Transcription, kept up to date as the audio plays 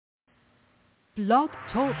Blog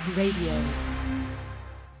Talk Radio.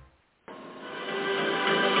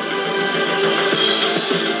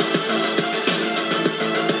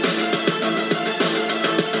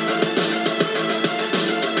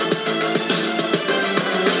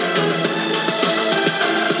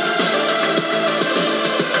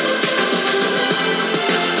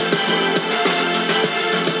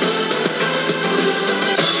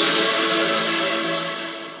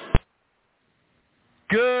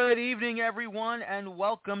 Everyone, and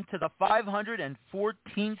welcome to the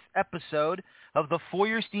 514th episode of the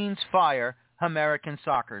Feuerstein's Fire American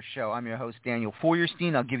Soccer Show. I'm your host, Daniel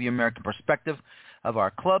Feuerstein. I'll give you American perspective of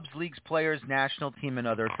our clubs, leagues, players, national team, and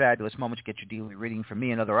other fabulous moments. Get your daily reading from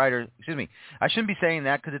me and other writers. Excuse me. I shouldn't be saying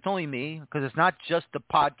that because it's only me, because it's not just the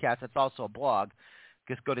podcast. It's also a blog.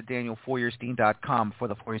 Just go to danielfeuerstein.com for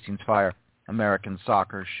the Feuerstein's Fire American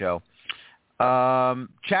Soccer Show.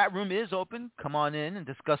 Chat room is open. Come on in and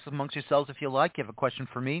discuss amongst yourselves if you like. You have a question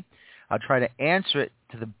for me, I'll try to answer it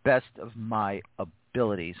to the best of my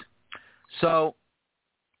abilities. So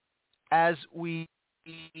as we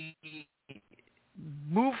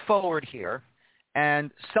move forward here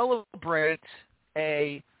and celebrate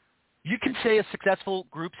you can say a successful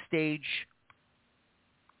group stage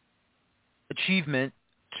achievement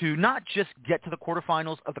to not just get to the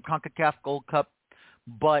quarterfinals of the CONCACAF Gold Cup,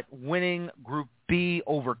 but winning Group B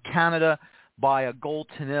over Canada by a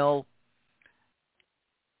 0-0.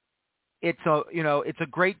 It's a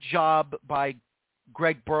great job by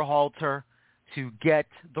Greg Berhalter to get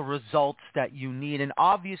the results that you need, and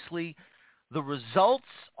obviously the results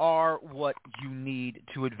are what you need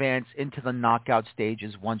to advance into the knockout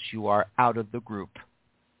stages once you are out of the group.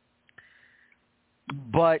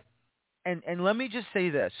 But and let me just say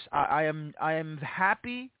this: I am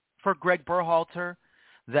happy for Greg Berhalter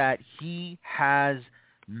that he has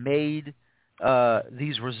made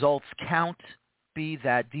these results count, be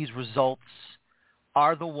that these results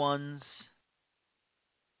are the ones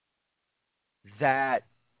that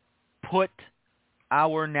put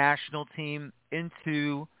our national team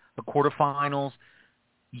into the quarterfinals.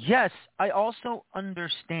 Yes, I also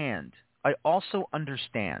understand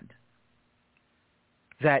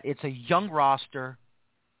that it's a young roster.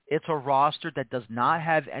 It's a roster that does not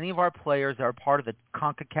have any of our players that are part of the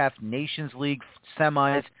CONCACAF Nations League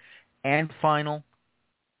semis and final.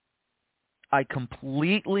 I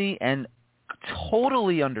completely and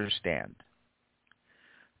totally understand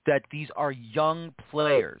that these are young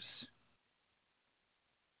players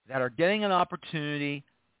that are getting an opportunity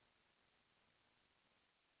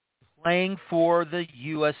playing for the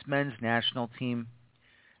U.S. men's national team.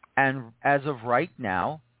 And as of right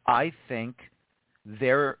now, I think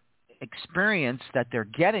their experience that they're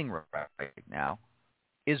getting right now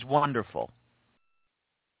is wonderful.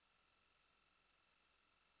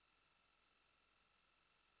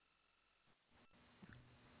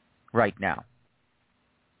 Right now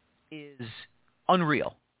is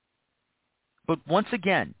unreal. But once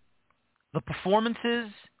again, the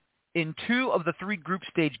performances in 2 of the 3 group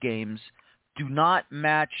stage games do not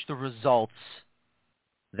match the results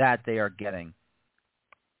that they are getting.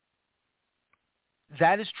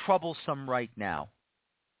 That is troublesome right now.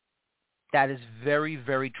 That is very,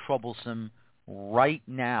 very troublesome right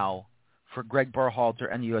now for Greg Berhalter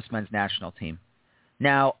and the U.S. men's national team.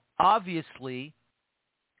 Now, obviously,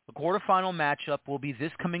 the quarterfinal matchup will be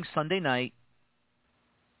this coming Sunday night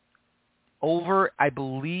over, I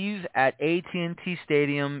believe, at AT&T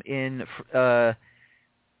Stadium in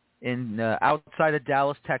outside of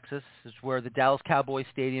Dallas, Texas. Is where the Dallas Cowboys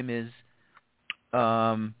Stadium is.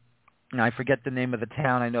 I forget the name of the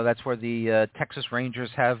town. I know that's where the Texas Rangers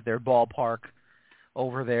have their ballpark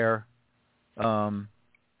over there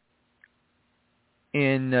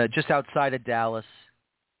in just outside of Dallas.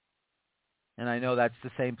 And I know that's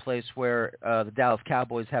the same place where the Dallas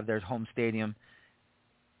Cowboys have their home stadium.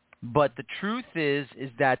 But the truth is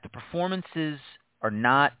that the performances are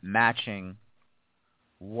not matching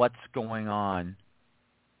what's going on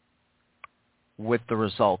with the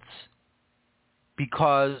results.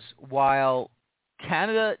 Because while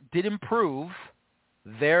Canada did improve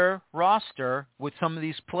their roster with some of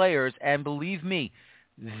these players, and believe me,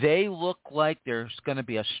 they look like there's going to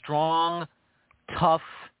be a strong, tough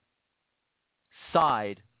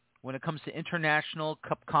side when it comes to international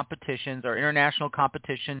cup competitions or international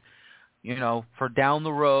competition, for down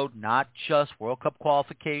the road, not just World Cup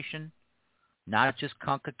qualification, not just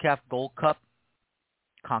CONCACAF Gold Cup,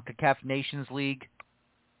 CONCACAF Nations League.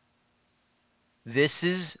 This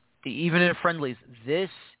is, even in friendlies, this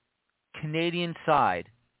Canadian side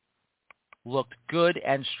looked good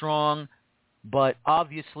and strong, but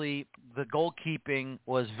obviously the goalkeeping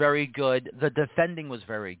was very good. The defending was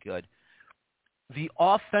very good. The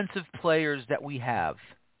offensive players that we have,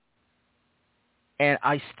 and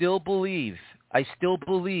I still believe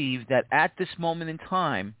that at this moment in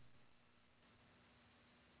time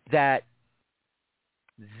that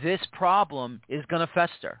this problem is going to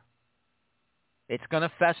fester. It's going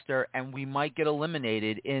to fester, and we might get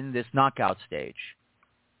eliminated in this knockout stage.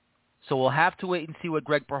 So we'll have to wait and see what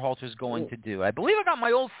Greg Berhalter is going to do. I believe I got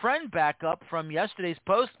my old friend back up from yesterday's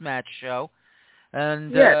post-match show.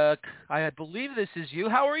 And yes. I believe this is you.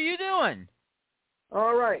 How are you doing?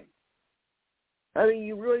 All right. I mean,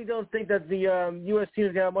 you really don't think that the U.S. team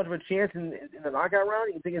is going to have much of a chance in the knockout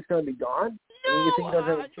round? You think it's going to be gone?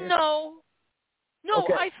 No,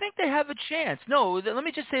 okay. I think they have a chance. No, let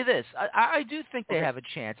me just say this. I do think they have a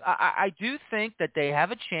chance. I do think that they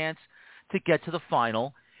have a chance to get to the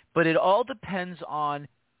final, but it all depends on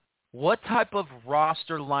what type of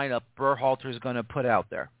roster lineup Berhalter is going to put out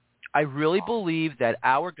there. I really believe that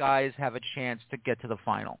our guys have a chance to get to the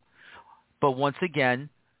final. But once again,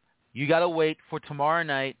 you got to wait for tomorrow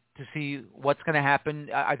night to see what's going to happen.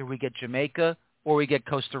 Either we get Jamaica or we get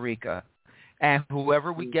Costa Rica. And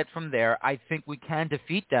whoever we get from there, I think we can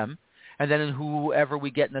defeat them. And then whoever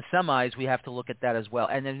we get in the semis, we have to look at that as well.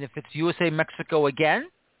 And then if it's USA-Mexico again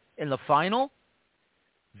in the final,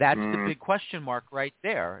 that's the big question mark right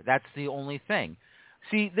there. That's the only thing.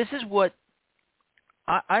 See, this is what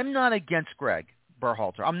I'm not against Greg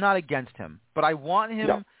Berhalter. I'm not against him. But I want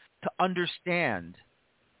him to understand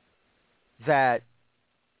that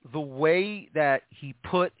the way that he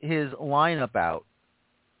put his lineup out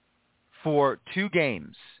for 2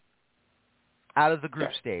 games out of the group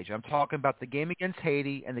stage. I'm talking about the game against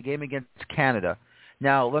Haiti and the game against Canada.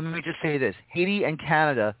 Now, let me just say this. Haiti and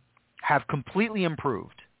Canada have completely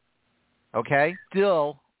improved. Okay?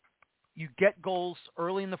 Still, you get goals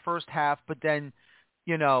early in the first half, but then,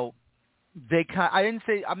 you know,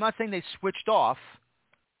 I'm not saying they switched off,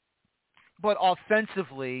 but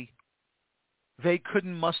offensively, they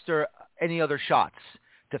couldn't muster any other shots.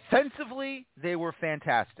 Defensively, they were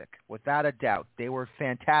fantastic, without a doubt. They were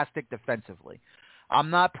fantastic defensively.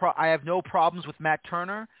 I have no problems with Matt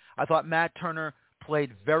Turner. I thought Matt Turner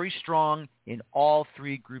played very strong in all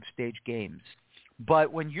 3 group stage games.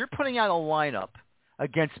 But when you're putting out a lineup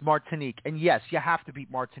against Martinique, and yes, you have to beat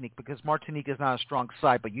Martinique because Martinique is not a strong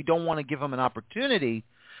side, but you don't want to give them an opportunity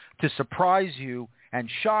to surprise you and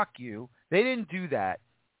shock you. They didn't do that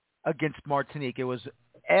against Martinique. It was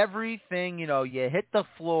everything, you know, you hit the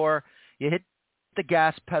floor, you hit the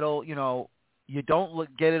gas pedal, you know, you don't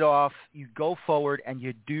get it off, you go forward, and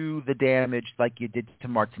you do the damage like you did to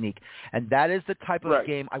Martinique. And that is the type of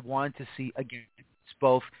game I wanted to see against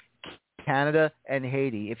both Canada and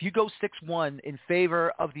Haiti. If you go 6-1 in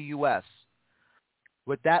favor of the U.S.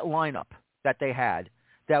 with that lineup that they had,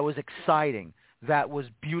 that was exciting, that was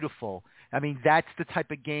beautiful. I mean, that's the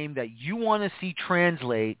type of game that you want to see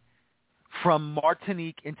translate from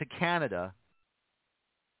Martinique into Canada.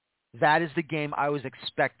 That is the game I was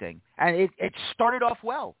expecting. And it started off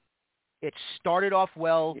well. It started off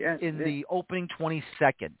well in the opening 20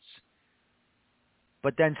 seconds.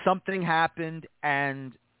 But then something happened,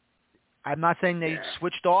 and I'm not saying they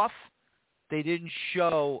switched off. They didn't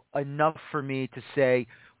show enough for me to say,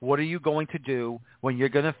 what are you going to do when you're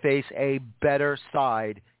going to face a better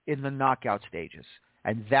side in the knockout stages?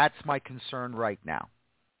 And that's my concern right now.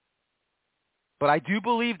 But I do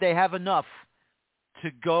believe they have enough to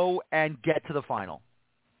go and get to the final.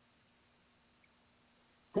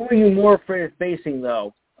 Who are you more afraid of facing,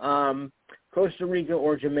 though? Costa Rica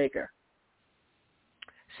or Jamaica?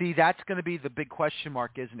 See, that's going to be the big question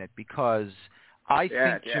mark, isn't it? Because I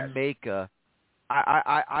think Jamaica,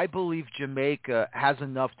 I believe Jamaica has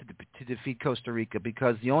enough to defeat Costa Rica,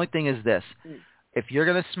 because the only thing is this. If you're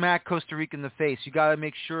going to smack Costa Rica in the face, you got to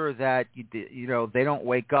make sure that you know they don't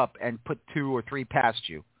wake up and put 2 or 3 past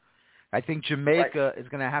you. I think Jamaica is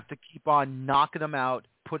going to have to keep on knocking them out,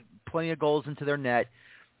 put plenty of goals into their net,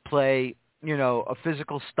 play, you know, a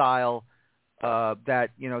physical style that,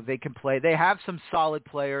 you know, they can play. They have some solid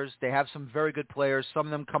players. They have some very good players. Some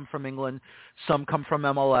of them come from England. Some come from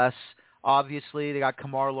MLS. Obviously, they got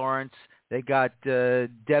Kamar Lawrence. They got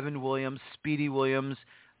Devin Williams, Speedy Williams,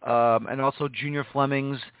 and also Junior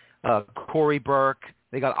Flemings, Corey Burke.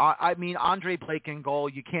 They got, Andre Blake in goal.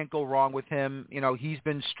 You can't go wrong with him. You know, he's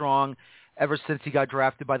been strong ever since he got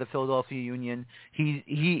drafted by the Philadelphia Union.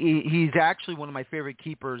 He's actually one of my favorite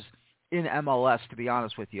keepers in MLS, to be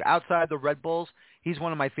honest with you. Outside the Red Bulls, he's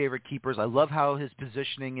one of my favorite keepers. I love how his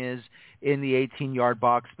positioning is in the 18-yard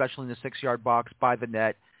box, especially in the 6-yard box by the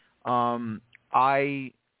net. You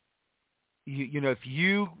know, if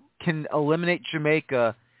you can eliminate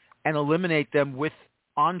Jamaica and eliminate them with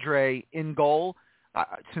Andre in goal,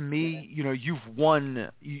 to me, you've won.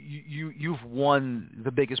 You've won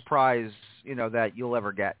the biggest prize, that you'll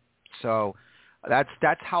ever get. So that's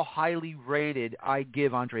how highly rated I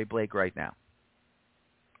give Andre Blake right now.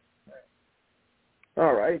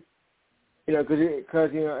 All right. Because it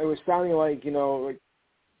was sounding like like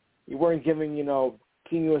you weren't giving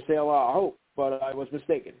Team USA a lot of hope, but I was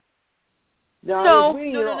mistaken. Now, No.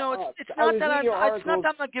 It's not that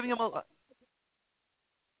I'm not giving him a.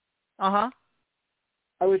 I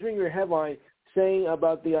was reading your headline saying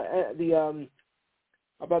about the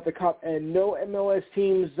Cup, and no MLS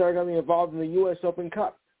teams are going to be involved in the U.S. Open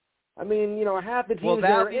Cup. I mean, half the teams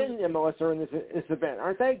that are in MLS are in this event,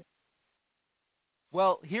 aren't they?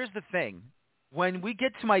 Well, here's the thing. When we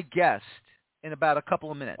get to my guest in about a couple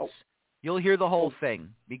of minutes, you'll hear the whole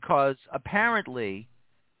thing, because apparently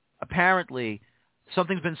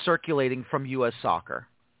something's been circulating from U.S. Soccer.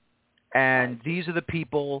 And these are the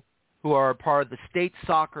people who are part of the state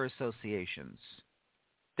soccer associations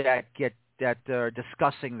that are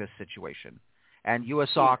discussing this situation. And U.S.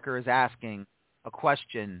 Soccer is asking a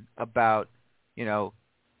question about,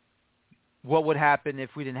 what would happen if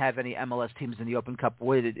we didn't have any MLS teams in the Open Cup?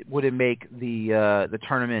 Would it make the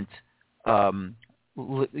tournament,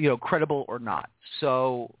 credible or not?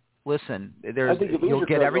 So listen, you'll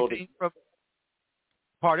get everything from.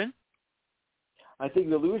 Pardon? I think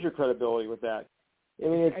you lose your credibility with that. I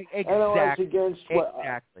mean, it's MLS against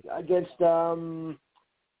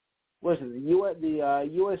what is it? The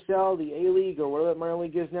USL, the A League, or whatever that minor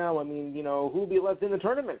league is now. I mean, who'll be left in the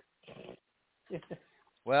tournament?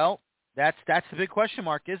 Well, that's the big question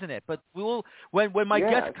mark, isn't it? But when my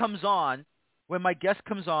guest comes on,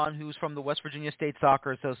 who's from the West Virginia State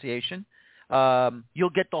Soccer Association, you'll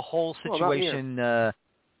get the whole situation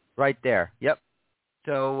right there. Yep.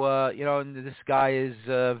 So, and this guy is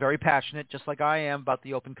very passionate, just like I am, about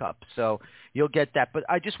the Open Cup. So you'll get that. But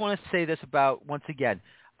I just want to say this about, once again,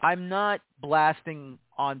 I'm not blasting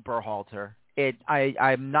on Berhalter.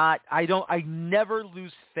 I never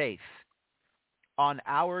lose faith on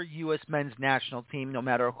our U.S. men's national team, no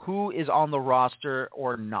matter who is on the roster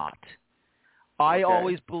or not. I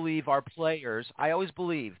always believe that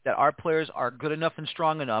our players are good enough and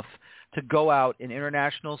strong enough to go out in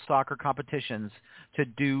international soccer competitions to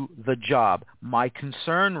do the job. My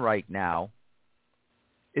concern right now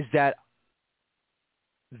is that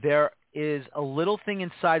there is a little thing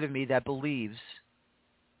inside of me that believes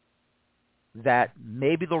that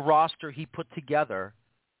maybe the roster he put together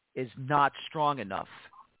is not strong enough.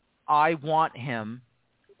 I want him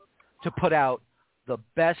to put out the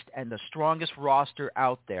best and the strongest roster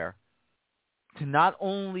out there to not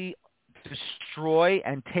only destroy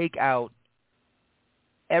and take out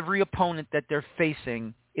every opponent that they're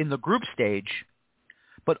facing in the group stage,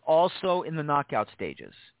 but also in the knockout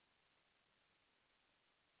stages.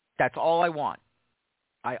 That's all I want.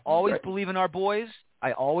 I always believe in our boys.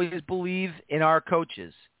 I always believe in our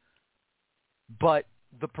coaches. But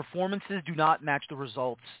the performances do not match the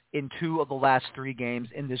results in 2 of the last 3 games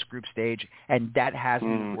in this group stage, and that has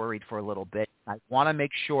me worried for a little bit. I want to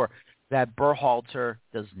make sure that Berhalter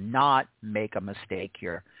does not make a mistake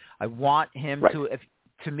here. I want him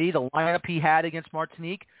to me, the lineup he had against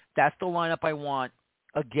Martinique, that's the lineup I want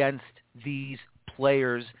against these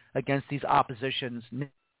players, against these oppositions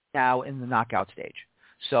now in the knockout stage.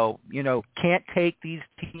 So, can't take these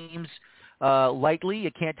teams lightly.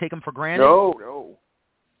 You can't take them for granted. No.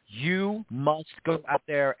 You must go out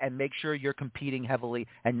there and make sure you're competing heavily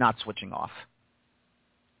and not switching off.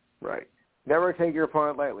 Right. Never take your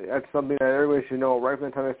opponent lightly. That's something that everybody should know right from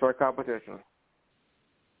the time they start competition.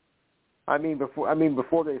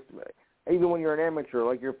 Before they, even when you're an amateur,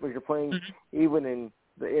 like you're playing, even in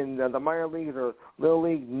the minor leagues or little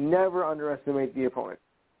league, never underestimate the opponent.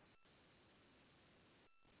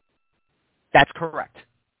 That's correct.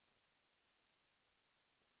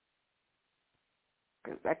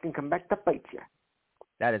 Because that can come back to bite you.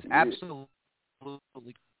 That is absolutely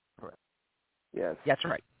correct. Yes. That's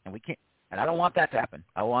right. And we can't. And I don't want that to happen.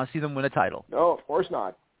 I want to see them win a title. No, of course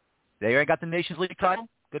not. They already got the Nations League title.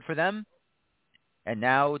 Good for them. And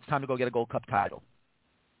now it's time to go get a Gold Cup title.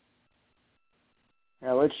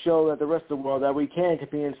 Now let's show that the rest of the world that we can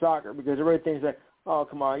compete in soccer, because everybody thinks that, oh,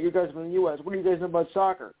 come on, you guys are from the U.S. What do you guys know about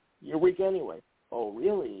soccer? You're weak anyway. Oh,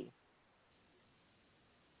 really?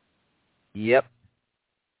 Yep.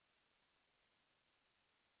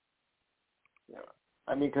 Yeah.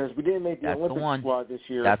 Because we didn't make the Olympic squad this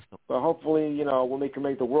year, but hopefully, we can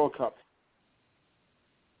make the World Cup.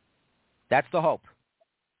 That's the hope.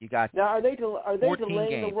 You got now. Are they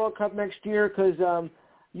delaying the World Cup next year? Because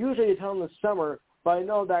Usually they tell them the summer, but I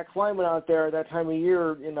know that climate out there, that time of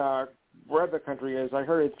year in wherever the country is, I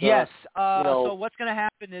heard it's yes. So what's going to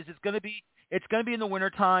happen is it's going to be in the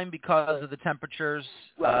wintertime because of the temperatures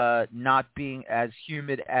not being as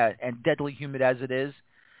humid and deadly humid as it is.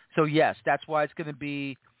 So yes, that's why it's going to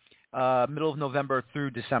be middle of November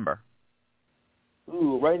through December.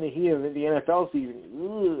 Ooh, right in the heat of the NFL season.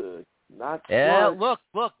 Ooh, not yeah. smart.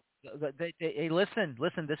 Look. Hey, listen.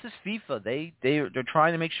 This is FIFA. They're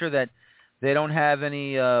trying to make sure that they don't have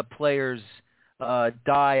any players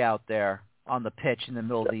die out there on the pitch in the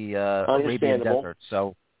middle of the Arabian Desert.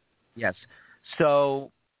 So, yes.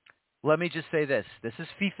 So, let me just say this. This is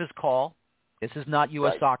FIFA's call. This is not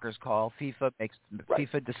U.S. Soccer's call.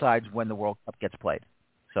 FIFA decides when the World Cup gets played.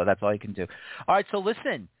 So that's all you can do. All right, so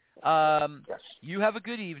listen. You have a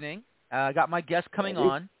good evening. I got my guest coming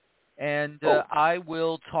on, and I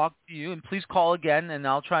will talk to you. And please call again, and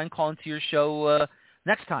I'll try and call into your show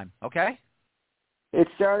next time, okay?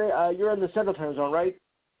 It's Saturday. You're in the Central Time Zone, right?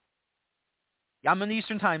 I'm in the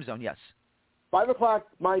Eastern Time Zone, yes. 5 o'clock,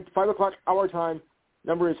 my 5 o'clock our time.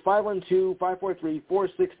 Number is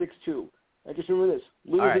 512-543-4662. And just remember this.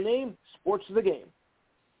 Lose the name, sports is the game.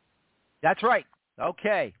 That's right.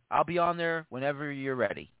 Okay. I'll be on there whenever you're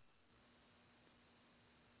ready.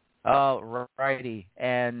 All righty.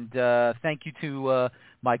 And thank you to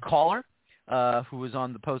my caller who was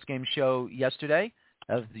on the postgame show yesterday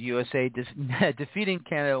of the USA defeating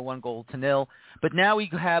Canada 1-0. But now we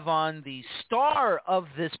have on the star of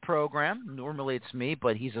this program. Normally it's me,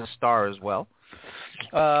 but he's a star as well.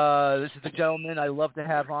 This is the gentleman I love to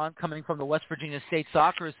have on, coming from the West Virginia State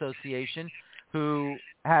Soccer Association, who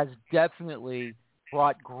has definitely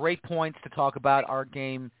brought great points to talk about our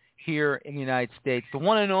game here in the United States. The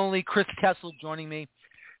one and only Chris Kessel joining me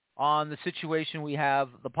on the situation we have,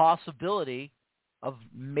 the possibility of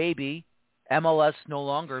maybe MLS no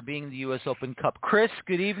longer being the U.S. Open Cup. Chris,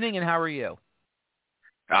 good evening, and how are you?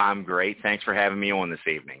 I'm great. Thanks for having me on this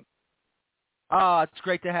evening. It's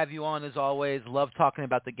great to have you on, as always. Love talking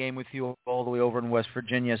about the game with you all the way over in West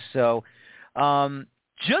Virginia. So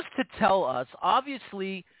just to tell us,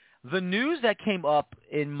 obviously, the news that came up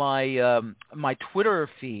in my my Twitter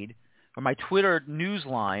feed, or my Twitter news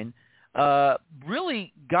line,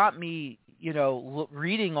 really got me,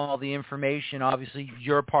 reading all the information. Obviously,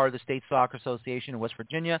 you're part of the State Soccer Association in West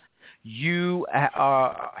Virginia. You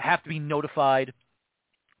have to be notified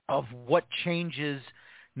of what changes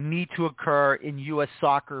need to occur in U.S.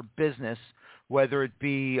 soccer business, whether it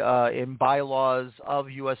be in bylaws of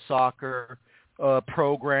U.S. soccer,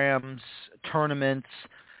 programs, tournaments,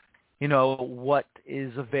 what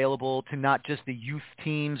is available to not just the youth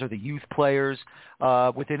teams or the youth players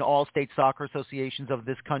within all state soccer associations of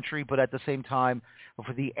this country, but at the same time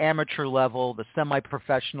for the amateur level, the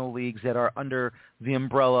semi-professional leagues that are under the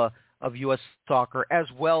umbrella of U.S. soccer, as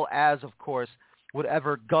well as, of course,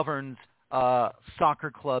 whatever governs soccer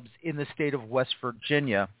clubs in the state of West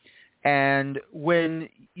Virginia. And when,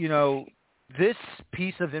 this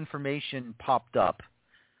piece of information popped up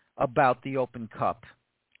about the Open Cup,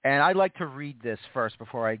 and I'd like to read this first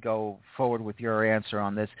before I go forward with your answer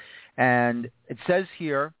on this. And it says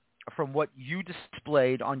here, from what you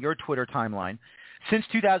displayed on your Twitter timeline, since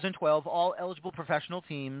 2012, all eligible professional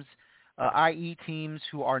teams, i.e. teams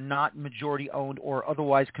who are not majority-owned or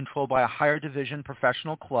otherwise controlled by a higher division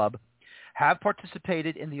professional club, have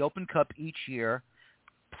participated in the Open Cup each year.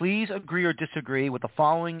 Please agree or disagree with the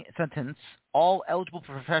following sentence. All eligible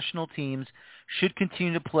professional teams should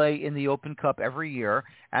continue to play in the Open Cup every year.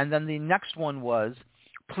 And then the next one was,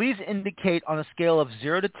 please indicate on a scale of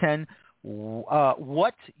 0 to 10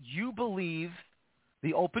 what you believe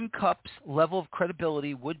the Open Cup's level of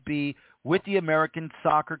credibility would be with the American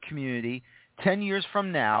soccer community 10 years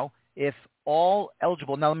from now if all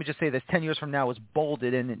eligible – now let me just say this, 10 years from now is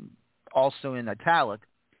bolded and also in italic.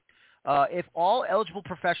 If all eligible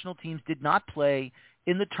professional teams did not play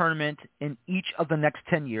in the tournament in each of the next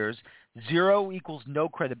 10 years, 0 equals no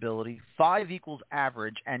credibility, 5 equals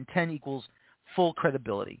average, and 10 equals full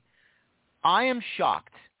credibility. I am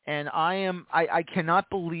shocked, and I cannot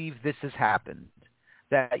believe this has happened,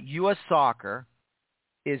 that U.S. Soccer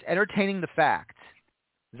is entertaining the fact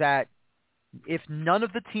that if none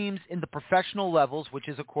of the teams in the professional levels, which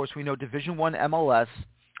is, of course, we know Division I MLS,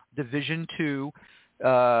 Division II,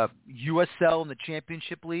 USL in the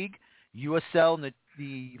Championship League, USL in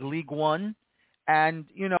the League One, and,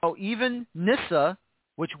 even NISA,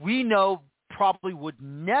 which we know probably would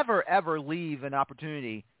never, ever leave an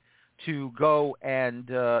opportunity to go and,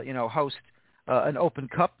 host an Open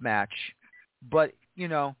Cup match. But,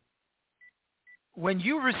 when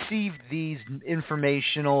you receive these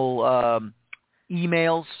informational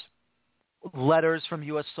emails, letters from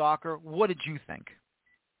U.S. Soccer. What did you think?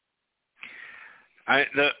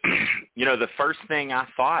 The first thing I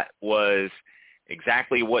thought was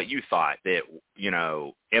exactly what you thought, that,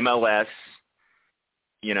 MLS,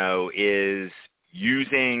 is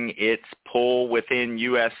using its pull within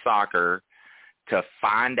U.S. Soccer to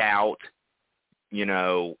find out,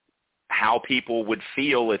 how people would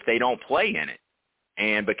feel if they don't play in it,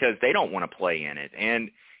 and because they don't want to play in it.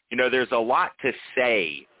 And, there's a lot to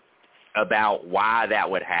say about why that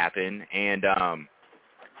would happen. And,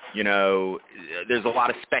 there's a lot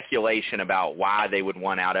of speculation about why they would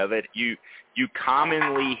want out of it. You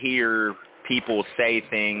commonly hear people say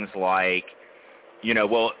things like,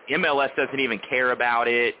 well, MLS doesn't even care about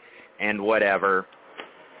it and whatever.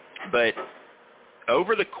 But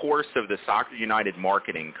over the course of the Soccer United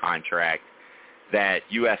marketing contract that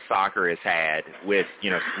U.S. Soccer has had with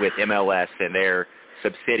MLS and their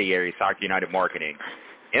subsidiary, Soccer United Marketing,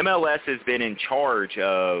 MLS has been in charge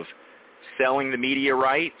of selling the media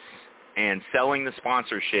rights and selling the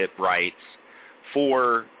sponsorship rights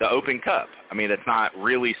for the Open Cup. I mean, that's not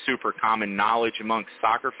really super common knowledge amongst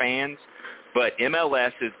soccer fans, but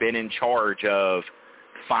MLS has been in charge of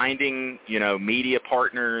finding, media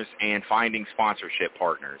partners and finding sponsorship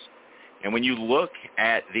partners. And when you look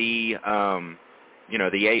at the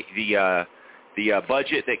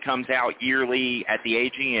budget that comes out yearly at the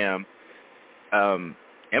AGM,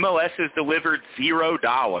 MLS has delivered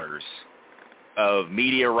 $0 of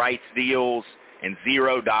media rights deals and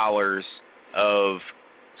 $0 of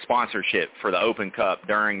sponsorship for the Open Cup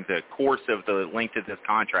during the course of the length of this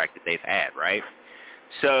contract that they've had, right?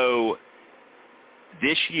 So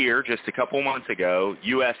this year, just a couple months ago,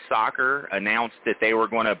 U.S. Soccer announced that they were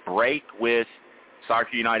going to break with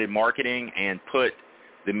Soccer United Marketing and put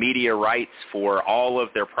the media rights for all of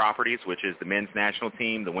their properties, which is the men's national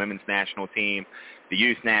team, the women's national team, the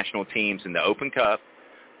youth national teams, and the Open Cup,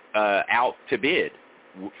 out to bid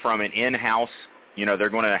from an in-house. They're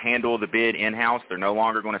going to handle the bid in-house. They're no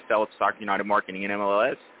longer going to sell it to Soccer United Marketing and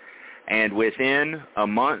MLS. And within a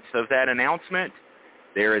month of that announcement,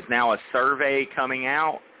 there is now a survey coming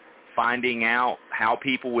out, finding out how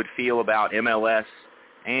people would feel about MLS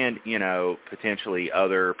and, potentially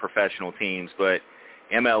other professional teams, but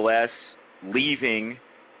MLS leaving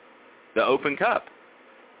the Open Cup.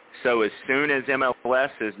 So as soon as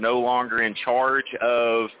MLS is no longer in charge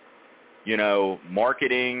of,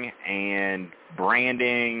 marketing and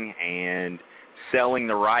branding and selling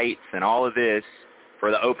the rights and all of this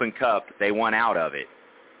for the Open Cup, they want out of it.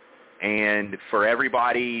 And for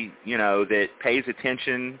everybody, that pays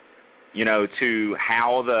attention, to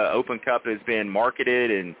how the Open Cup has been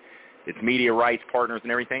marketed and its media rights partners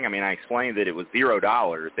and everything, I explained that it was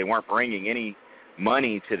 $0. They weren't bringing any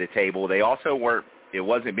money to the table. They also it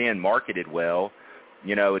wasn't being marketed well.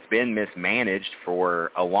 It's been mismanaged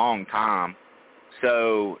for a long time.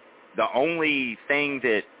 So the only thing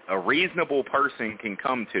that a reasonable person can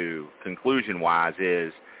come to conclusion-wise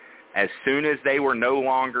is, as soon as they were no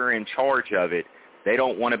longer in charge of it, they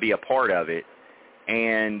don't want to be a part of it.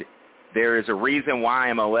 And there is a reason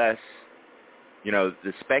why MLS,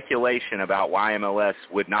 the speculation about why MLS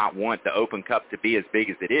would not want the Open Cup to be as big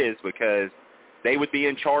as it is, because they would be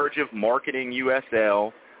in charge of marketing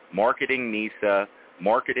USL, marketing NISA,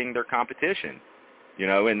 marketing their competition.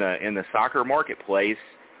 In the soccer marketplace,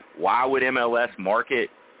 why would MLS market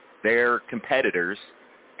their competitors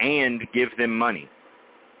and give them money?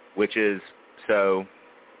 Which is, so,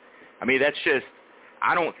 that's just,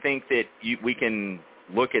 I don't think that we can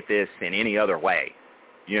look at this in any other way,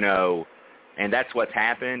 and that's what's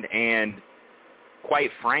happened. And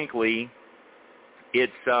quite frankly,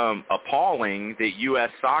 it's appalling that U.S.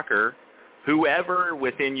 Soccer, whoever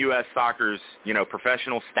within U.S. Soccer's,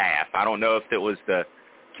 professional staff, I don't know if it was the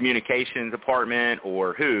communications department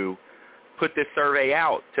or who, put this survey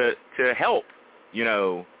out to help,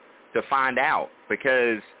 to find out,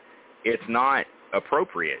 because it's not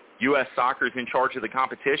appropriate. U.S. Soccer is in charge of the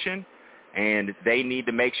competition, and they need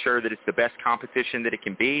to make sure that it's the best competition that it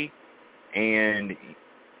can be. And,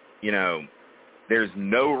 there's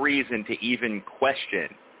no reason to even question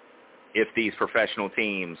if these professional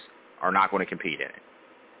teams are not going to compete in it.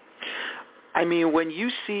 When you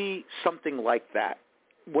see something like that,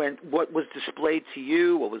 when what was displayed to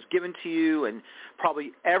you, what was given to you, and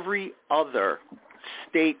probably every other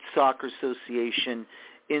state soccer association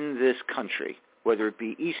in this country, whether it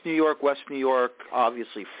be East New York, West New York,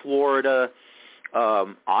 obviously Florida,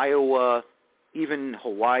 Iowa, even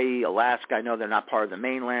Hawaii, Alaska. I know they're not part of the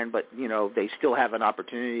mainland, but, they still have an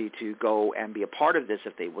opportunity to go and be a part of this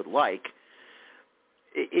if they would like.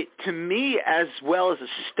 It to me, as well as a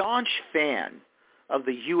staunch fan of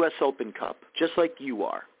the U.S. Open Cup, just like you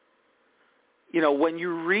are. You know, when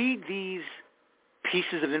you read these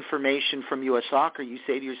pieces of information from U.S. Soccer, you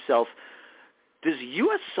say to yourself, does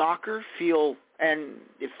U.S. Soccer feel, and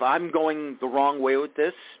if I'm going the wrong way with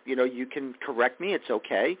this, you know, you can correct me, it's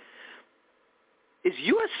okay. Is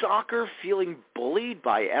U.S. Soccer feeling bullied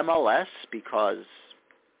by MLS because,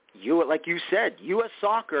 like you said, U.S.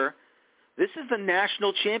 Soccer, this is the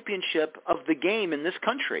national championship of the game in this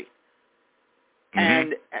country?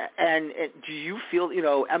 Mm-hmm. And do you feel, you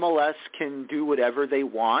know, MLS can do whatever they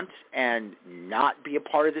want and not be a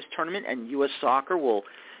part of this tournament, and U.S. Soccer will,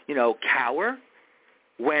 you know, cower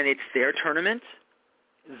when it's their tournament?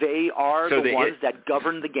 They are the ones that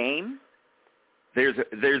govern the game? There's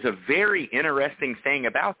a very interesting thing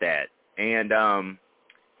about that. And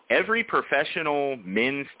every professional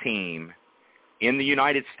men's team in the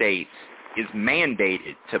United States is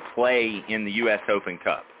mandated to play in the U.S. Open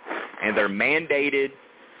Cup. And they're mandated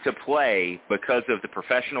to play because of the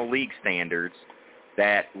professional league standards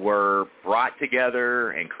that were brought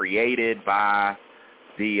together and created by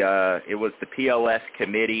it was the PLS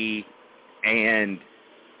committee, and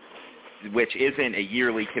which isn't a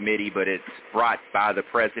yearly committee, but it's brought by the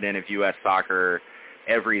president of U.S. Soccer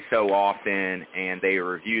every so often, and they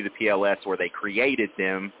review the PLS, where they created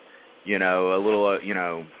them, you know,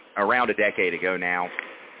 around a decade ago now.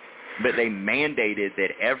 But they mandated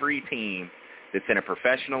that every team that's in a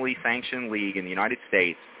professionally sanctioned league in the United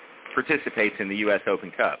States participates in the U.S.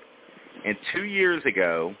 Open Cup. And 2 years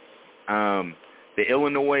ago, the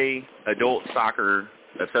Illinois Adult Soccer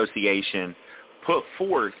Association put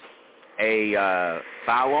forth a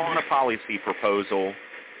bylaw and a policy proposal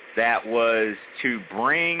that was to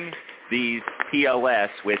bring these PLS,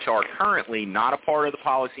 which are currently not a part of the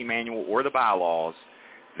policy manual or the bylaws.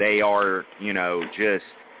 They are, you know, just,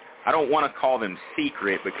 I don't want to call them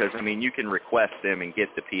secret because, I mean, you can request them and get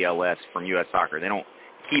the PLS from U.S. Soccer. They don't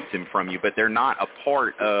keep them from you, but they're not a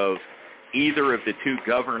part of either of the two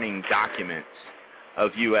governing documents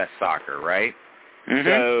of U.S. Soccer, right? Mm-hmm.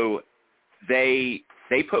 So they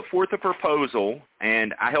put forth a proposal,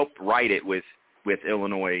 and I helped write it with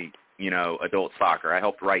Illinois, you know, Adult Soccer. I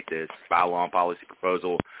helped write this bylaw and policy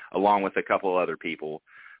proposal along with a couple other people.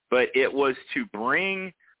 But it was to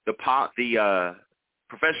bring the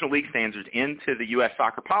professional league standards into the U.S.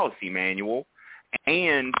 Soccer Policy Manual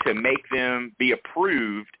and to make them be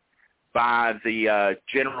approved by the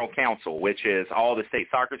General Council, which is all the state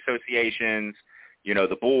soccer associations, you know,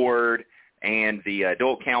 the board and the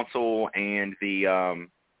Adult Council and the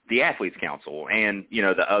Athletes Council and, you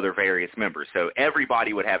know, the other various members. So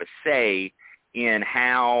everybody would have a say in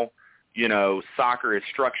how, you know, soccer is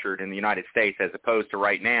structured in the United States, as opposed to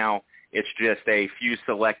right now it's just a few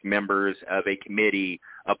select members of a committee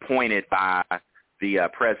appointed by the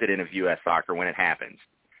president of U.S. Soccer when it happens.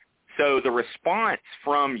 So the response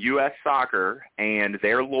from U.S. Soccer and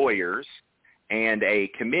their lawyers and a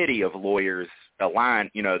committee of lawyers aligned,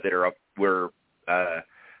 you know, that were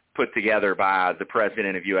put together by the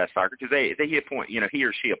president of U.S. Soccer, because they appoint, you know, he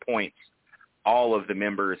or she appoints all of the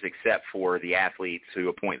members except for the athletes who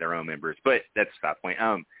appoint their own members. But that's not the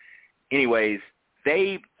point. Anyways,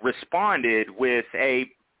 they responded with a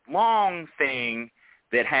long thing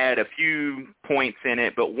that had a few points in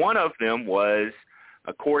it, but one of them was,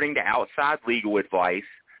 according to outside legal advice,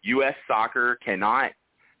 U.S. Soccer cannot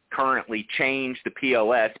currently change the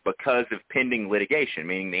PLS because of pending litigation,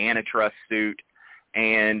 meaning the antitrust suit.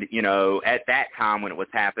 And, you know, at that time when it was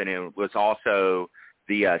happening, it was also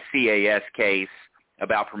the CAS case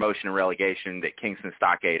about promotion and relegation that Kingston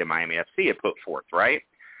Stockade and Miami FC had put forth, right?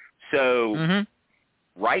 So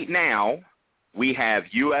right now we have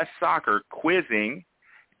U.S. Soccer quizzing,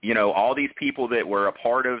 you know, all these people that were a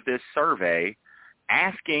part of this survey,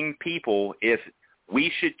 asking people if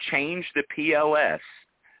we should change the PLS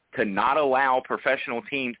to not allow professional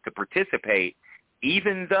teams to participate,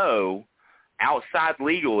 even though outside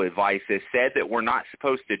legal advice has said that we're not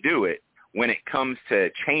supposed to do it when it comes to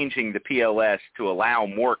changing the PLS to allow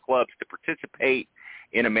more clubs to participate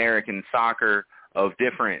in American soccer of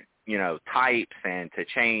different, you know, types, and to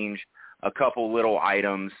change a couple little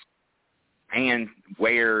items and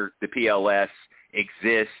where the PLS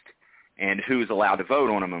exists and who's allowed to vote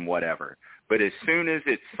on them and whatever. But as soon as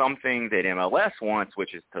it's something that MLS wants,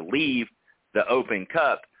 which is to leave the Open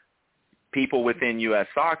Cup, people within U.S.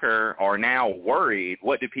 Soccer are now worried,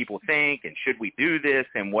 what do people think, and should we do this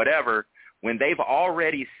and whatever, when they've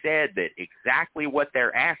already said that exactly what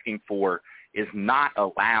they're asking for is not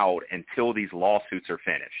allowed until these lawsuits are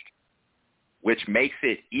finished, which makes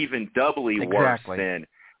it even doubly worse than,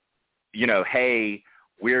 you know, hey,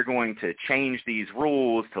 we're going to change these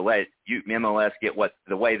rules to let MLS get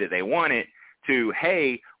the way that they want it, to,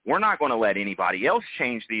 hey, we're not going to let anybody else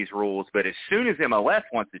change these rules, but as soon as MLS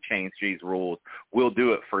wants to change these rules, we'll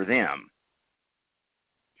do it for them.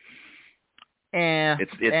 And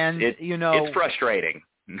it's frustrating.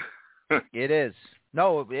 It is.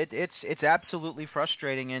 No, it's absolutely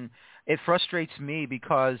frustrating, and it frustrates me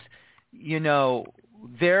because,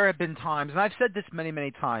 there have been times, and I've said this many,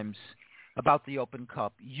 many times about the Open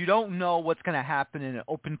Cup. You don't know what's going to happen in an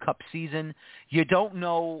Open Cup season. You don't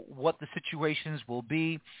know what the situations will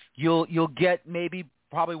be. You'll get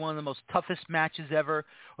probably one of the most toughest matches ever,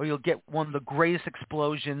 or you'll get one of the greatest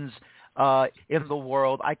explosions in the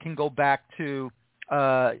world. I can go back to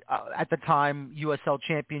at the time USL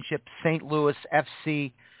Championship, St. Louis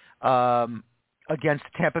FC against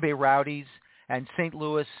Tampa Bay Rowdies, and St.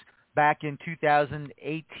 Louis back in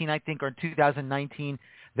 2018, I think, or 2019.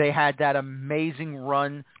 They had that amazing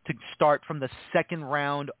run to start from the second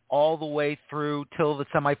round all the way through till the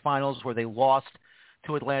semifinals, where they lost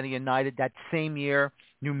to Atlanta United. That same year,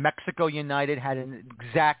 New Mexico United had an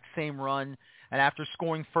exact same run, and after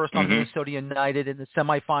scoring first on Minnesota United in the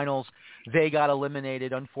semifinals, they got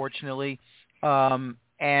eliminated, unfortunately. And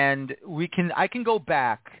I can go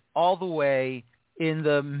back all the way in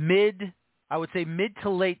the mid to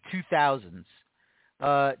late 2000s.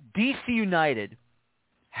 DC United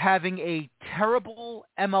having a terrible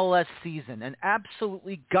MLS season, an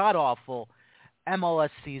absolutely god-awful MLS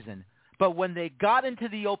season. But when they got into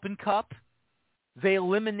the Open Cup, they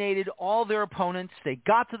eliminated all their opponents. They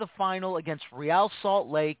got to the final against Real Salt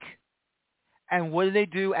Lake. And what did they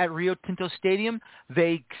do at Rio Tinto Stadium?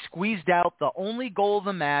 They squeezed out the only goal of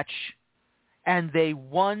the match, and they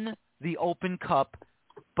won the Open Cup.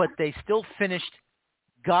 But they still finished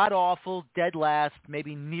god-awful, dead last,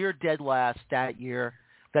 maybe near dead last that year,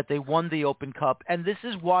 that they won the Open Cup. And this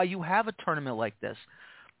is why you have a tournament like this.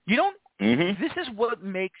 You don't this is what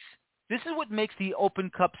makes the Open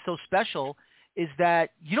Cup so special, is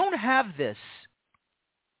that you don't have this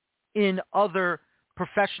in other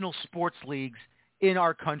professional sports leagues in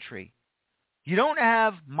our country. You don't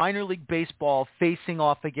have minor league baseball facing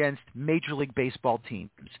off against Major League Baseball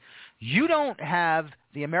teams. You don't have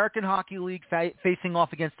the American Hockey League facing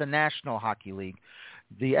off against the National Hockey League,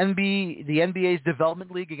 the NBA's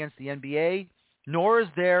Development League against the NBA, nor is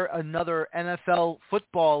there another NFL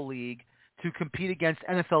football league to compete against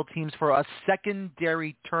NFL teams for a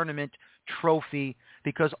secondary tournament trophy,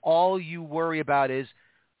 because all you worry about is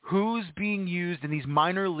who's being used in these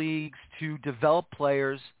minor leagues to develop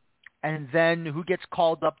players, and then who gets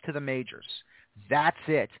called up to the majors. That's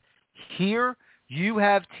it. Here, you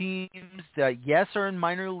have teams that, yes, are in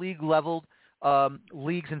minor league leveled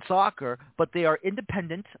leagues in soccer, but they are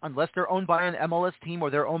independent unless they're owned by an MLS team or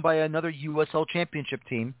they're owned by another USL Championship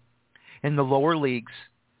team in the lower leagues.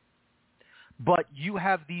 But you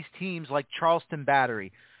have these teams like Charleston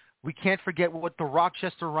Battery. We can't forget what the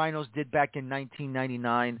Rochester Rhinos did back in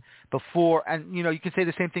 1999 before, and you can say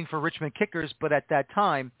the same thing for Richmond Kickers, but at that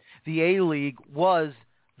time, the A-League was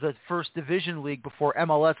the first division league before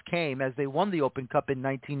MLS came, as they won the Open Cup in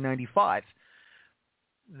 1995.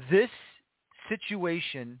 This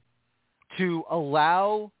situation to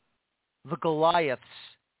allow the Goliaths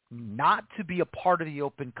not to be a part of the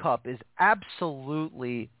Open Cup is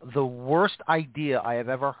absolutely the worst idea I have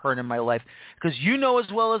ever heard in my life. Because you know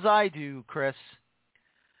as well as I do, Chris,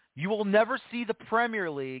 you will never see the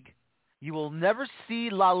Premier League. You will never see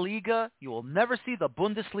La Liga. You will never see the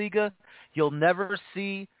Bundesliga. You'll never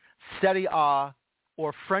see Serie A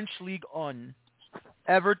or French Ligue 1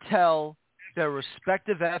 ever tell their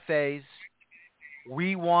respective FAs,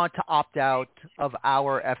 we want to opt out of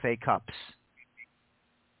our FA Cups.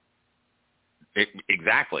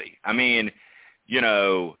 Exactly.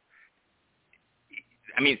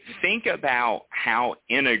 Think about how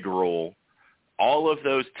integral all of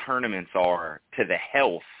those tournaments are to the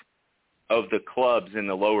health of the clubs in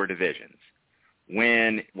the lower divisions.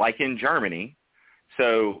 When, like in Germany,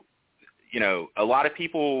 so, a lot of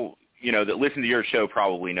people, that listen to your show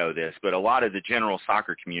probably know this, but a lot of the general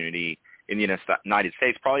soccer community in the United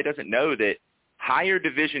States probably doesn't know that higher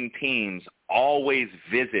division teams always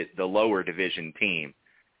visit the lower division team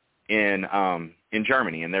in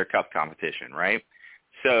Germany in their cup competition, right?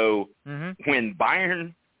 So when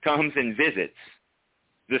Bayern comes and visits,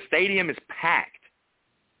 the stadium is packed,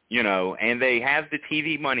 and they have the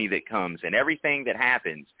TV money that comes and everything that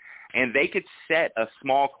happens, and they could set a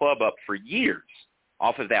small club up for years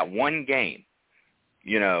off of that one game,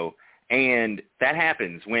 and that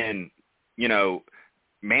happens when,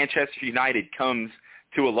 Manchester United comes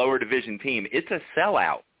to a lower division team. It's a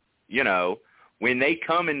sellout, when they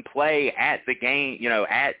come and play at the game,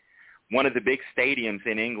 at one of the big stadiums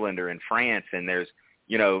in England or in France, and there's,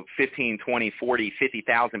 15, 20, 40,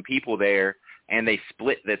 50,000 people there, and they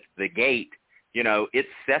split the gate, it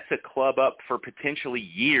sets a club up for potentially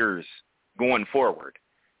years going forward.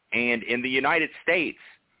 And in the United States,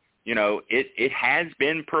 it has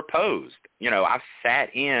been proposed. I've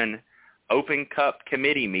sat in Open Cup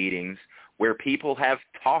committee meetings where people have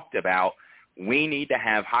talked about we need to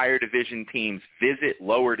have higher division teams visit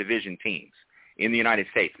lower division teams in the United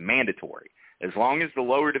States, mandatory. As long as the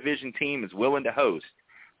lower division team is willing to host,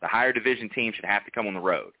 the higher division team should have to come on the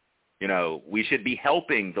road. We should be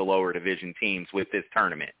helping the lower division teams with this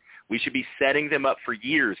tournament. We should be setting them up for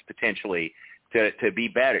years potentially to be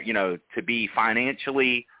better, to be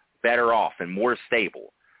financially better off and more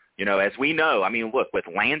stable. As we know, look, with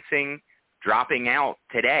Lansing dropping out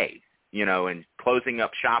today, and closing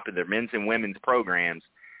up shop in their men's and women's programs,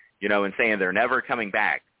 and saying they're never coming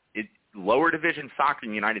back. Lower division soccer in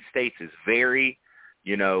the United States is very,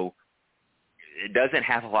 it doesn't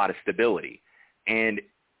have a lot of stability. And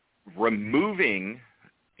removing,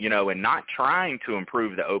 and not trying to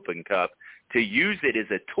improve the Open Cup, to use it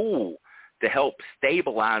as a tool to help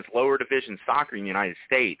stabilize lower division soccer in the United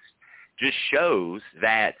States just shows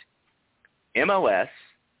that MLS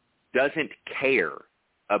doesn't care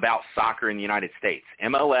about soccer in the United States.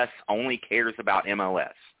 MLS only cares about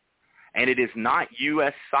MLS. And it is not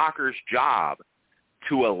U.S. Soccer's job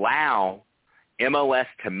to allow MLS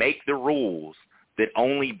to make the rules that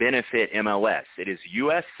only benefit MLS. It is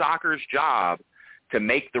U.S. Soccer's job to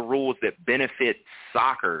make the rules that benefit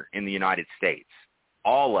soccer in the United States.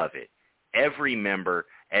 All of it. Every member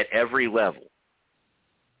at every level.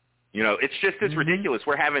 It's just as ridiculous.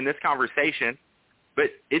 We're having this conversation, but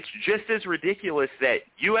it's just as ridiculous that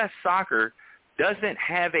U.S. Soccer doesn't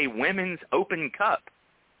have a women's Open Cup.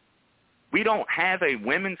 We don't have a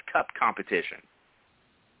women's cup competition.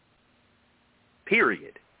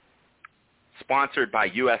 Period. Sponsored by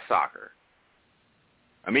U.S. Soccer.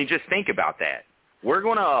 Just think about that. We're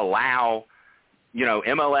going to allow,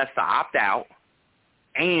 MLS to opt out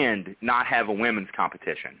and not have a women's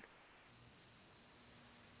competition.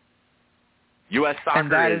 U.S. Soccer and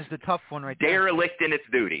that is the tough one right there. Derelict in its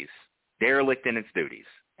duties. Derelict in its duties.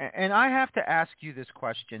 And I have to ask you this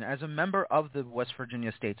question. As a member of the West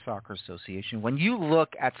Virginia State Soccer Association, when you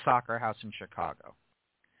look at Soccer House in Chicago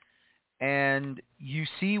and you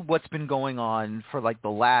see what's been going on for like the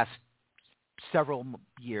last several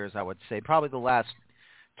years, I would say, probably the last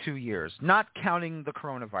 2 years, not counting the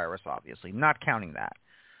coronavirus, obviously, not counting that.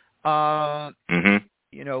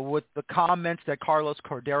 With the comments that Carlos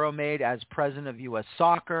Cordero made as president of U.S.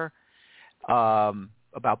 Soccer,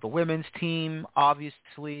 about the women's team,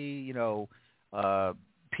 obviously,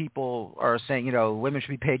 people are saying, women should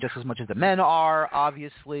be paid just as much as the men are,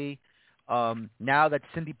 obviously. Now that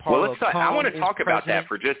Cindy Parlow I want to talk about that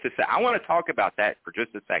for just a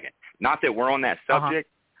second. Not that we're on that subject,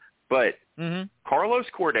 but Carlos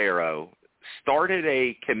Cordero started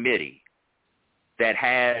a committee that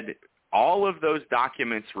had all of those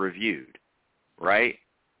documents reviewed, right,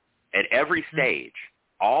 at every stage.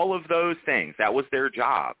 All of those things, that was their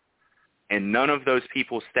job. And none of those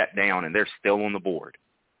people stepped down, and they're still on the board.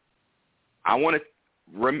 I want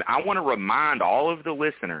to remind all of the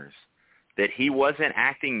listeners that he wasn't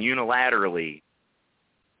acting unilaterally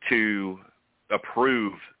to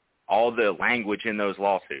approve all the language in those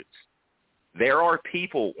lawsuits. There are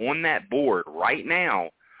people on that board right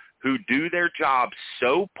now who do their job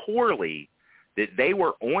so poorly that they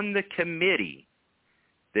were on the committee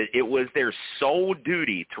that it was their sole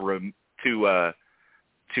duty to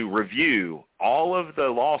review all of the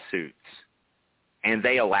lawsuits, and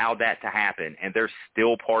they allowed that to happen, and they're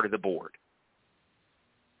still part of the board.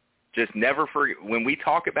 Just never forget, when we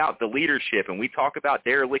talk about the leadership and we talk about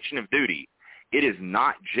dereliction of duty, it is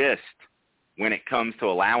not just when it comes to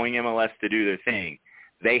allowing MLS to do their thing.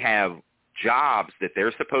 They have jobs that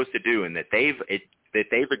they're supposed to do and that they've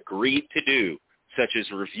agreed to do, such as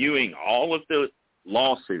reviewing all of the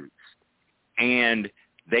lawsuits, and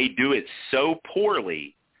they do it so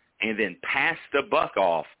poorly and then pass the buck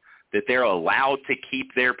off that they're allowed to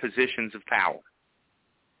keep their positions of power.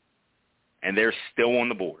 And they're still on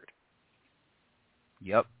the board.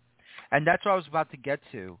 Yep. And that's what I was about to get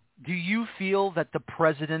to. Do you feel that the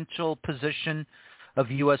presidential position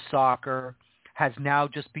of U.S. Soccer has now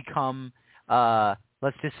just become,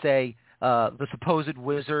 let's just say, the supposed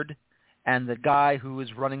wizard, and the guy who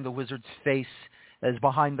is running the wizard's face is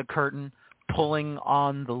behind the curtain, pulling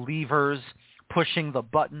on the levers, pushing the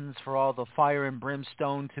buttons for all the fire and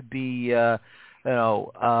brimstone to be,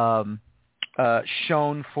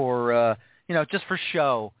 shown for, just for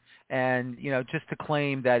show, and just to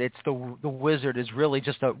claim that it's the wizard is really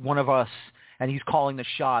just one of us, and he's calling the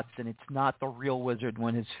shots, and it's not the real wizard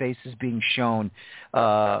when his face is being shown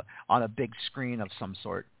on a big screen of some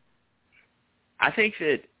sort. I think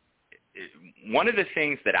that one of the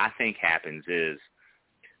things that I think happens is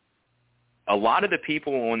a lot of the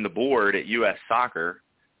people on the board at U.S. Soccer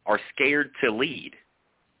are scared to lead.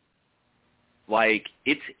 Like,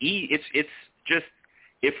 it's just,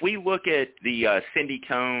 if we look at the Cindy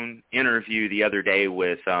Cone interview the other day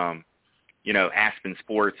with, Aspen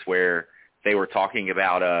Sports, where they were talking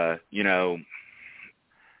about,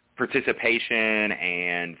 participation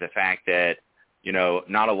and the fact that,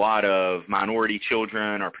 not a lot of minority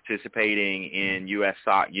children are participating in U.S.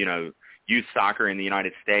 youth soccer in the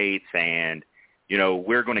United States, and,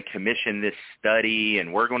 we're going to commission this study,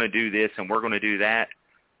 and we're going to do this, and we're going to do that.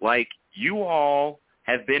 Like, you all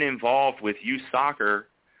have been involved with youth soccer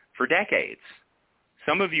for decades.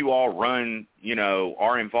 Some of you all run,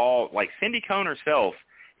 are involved, like Cindy Cone herself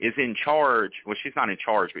is in charge. Well, she's not in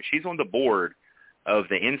charge, but she's on the board of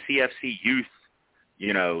the NCFC youth,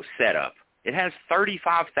 setup. It has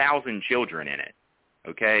 35,000 children in it,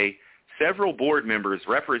 okay? Several board members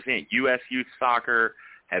represent U.S. youth soccer,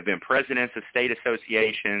 have been presidents of state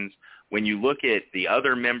associations. When you look at the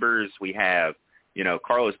other members, we have,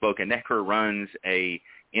 Carlos Bocanecker runs a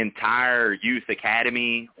entire youth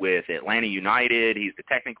academy with Atlanta United. He's the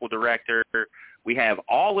technical director. We have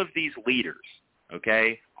all of these leaders,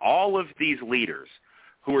 okay? All of these leaders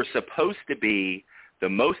who are supposed to be the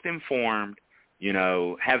most informed,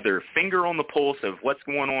 have their finger on the pulse of what's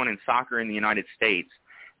going on in soccer in the United States,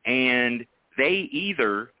 and they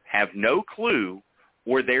either have no clue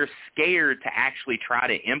or they're scared to actually try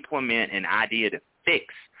to implement an idea to fix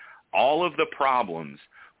all of the problems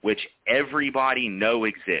which everybody know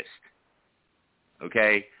exist.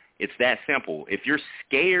 Okay? It's that simple. If you're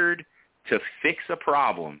scared to fix a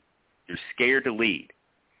problem, you're scared to lead.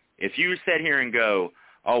 If you sit here and go,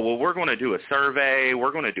 oh, well, we're going to do a survey,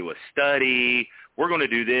 we're going to do a study, we're going to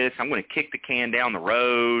do this, I'm going to kick the can down the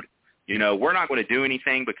road, we're not going to do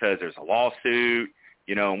anything because there's a lawsuit,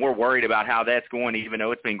 and we're worried about how that's going, even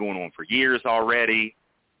though it's been going on for years already.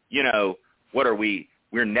 What are we?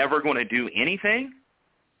 We're never going to do anything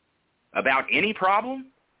about any problem?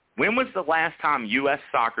 When was the last time U.S.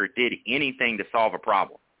 Soccer did anything to solve a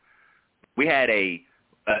problem? We had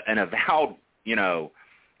an avowed,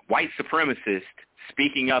 white supremacist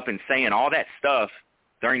speaking up and saying all that stuff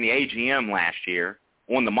during the AGM last year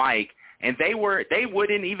on the mic, and they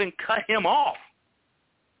wouldn't even cut him off.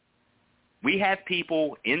 We have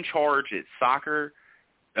people in charge at soccer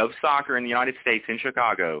in the United States in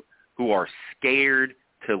Chicago who are scared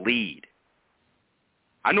to lead.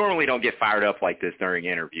 I normally don't get fired up like this during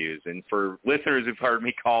interviews, and for listeners who've heard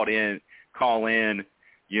me call in, to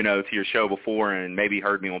your show before and maybe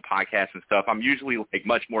heard me on podcasts and stuff, I'm usually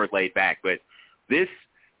much more laid back. But this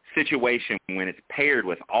situation, when it's paired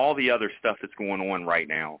with all the other stuff that's going on right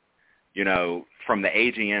now, from the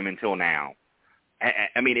AGM until now,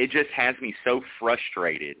 I mean, it just has me so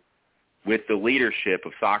frustrated with the leadership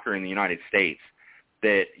of soccer in the United States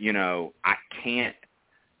that, I can't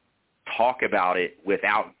talk about it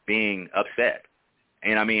without being upset.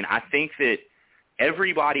 And, I think that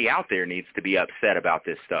everybody out there needs to be upset about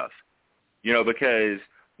this stuff, because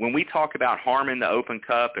when we talk about harming the Open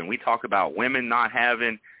Cup and we talk about women not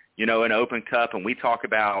having, an Open Cup, and we talk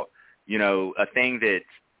about, a thing that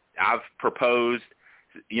I've proposed,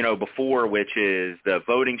 before, which is the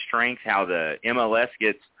voting strength, how the MLS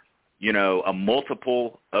gets, a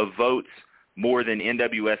multiple of votes more than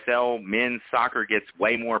NWSL. Men's soccer gets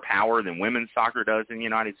way more power than women's soccer does in the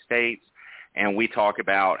United States. And we talk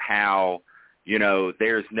about how,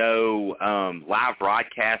 there's no live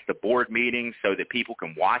broadcast of board meetings so that people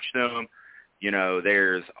can watch them.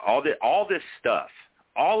 There's all this stuff.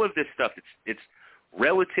 All of this stuff, it's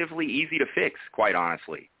relatively easy to fix, quite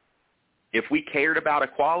honestly. If we cared about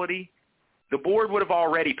equality, the board would have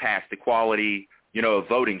already passed equality, of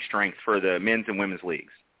voting strength for the men's and women's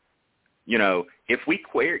leagues. If we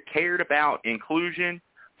cared about inclusion,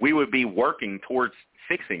 we would be working towards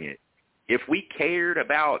fixing it. If we cared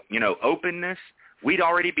about, openness, we'd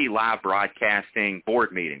already be live broadcasting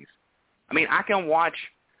board meetings. I can watch,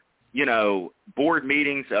 board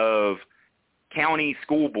meetings of county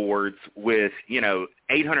school boards with,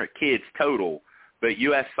 800 kids total, but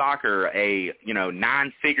U.S. Soccer, a,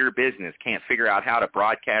 9-figure business, can't figure out how to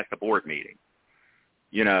broadcast a board meeting.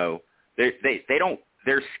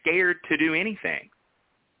 They're scared to do anything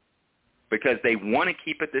because they want to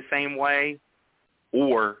keep it the same way,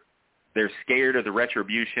 or they're scared of the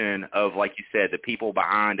retribution of, like you said, the people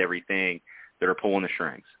behind everything that are pulling the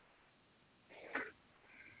strings.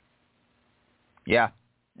 Yeah,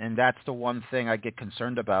 and that's the one thing I get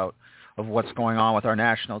concerned about of what's going on with our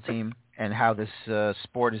national team and how this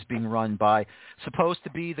sport is being run by supposed to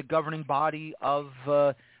be the governing body of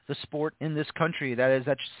the sport in this country. That is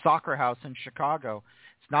that soccer house in Chicago.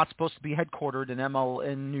 It's not supposed to be headquartered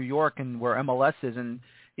in New York and where MLS is. And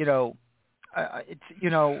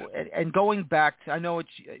and going back to, I know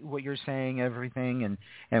what you're saying, everything,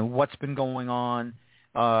 and what's been going on.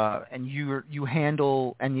 And you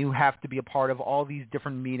handle and you have to be a part of all these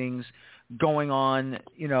different meetings going on,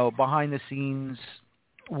 behind the scenes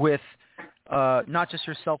with not just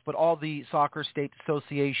yourself, but all the soccer state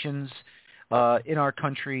associations in our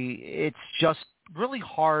country. It's just really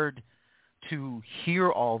hard to hear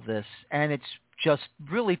all this, and it's just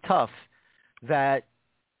really tough that,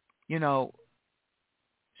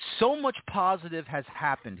 so much positive has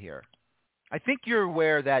happened here. I think you're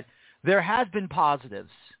aware that there has been positives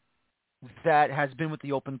that has been with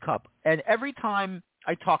the Open Cup. And every time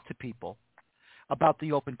I talk to people about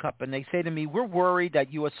the Open Cup and they say to me, we're worried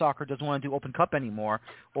that U.S. Soccer doesn't want to do Open Cup anymore,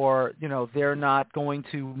 or, they're not going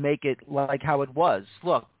to make it like how it was.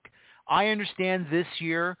 Look, I understand this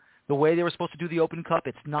year the way they were supposed to do the Open Cup,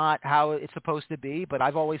 it's not how it's supposed to be, but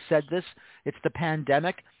I've always said this, it's the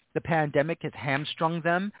pandemic. The pandemic has hamstrung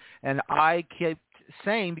them, and I keep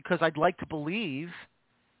saying, because I'd like to believe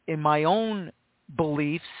in my own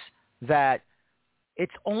beliefs that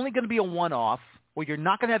it's only going to be a one-off, where you're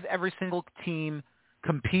not going to have every single team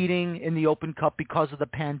competing in the Open Cup because of the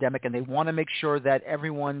pandemic, and they want to make sure that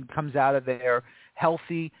everyone comes out of there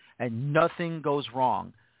healthy and nothing goes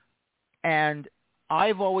wrong. And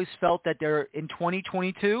I've always felt that in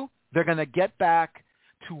 2022, they're going to get back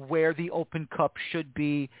to where the Open Cup should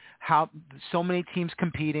be, how so many teams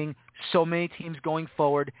competing, so many teams going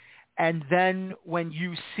forward. And then when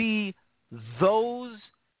you see those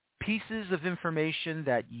pieces of information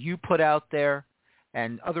that you put out there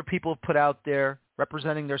and other people have put out there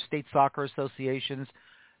representing their state soccer associations,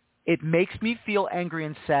 it makes me feel angry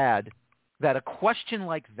and sad that a question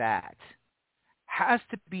like that has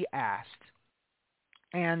to be asked.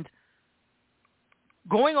 And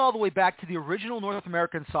going all the way back to the original North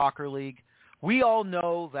American Soccer League, we all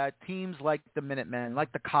know that teams like the Minutemen,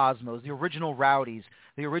 like the Cosmos, the original Rowdies,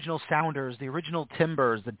 the original Sounders, the original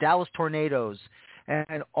Timbers, the Dallas Tornadoes,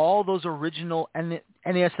 and all those original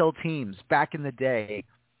NASL teams back in the day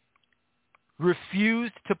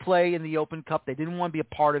refused to play in the Open Cup. They didn't want to be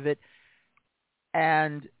a part of it.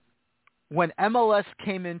 And when MLS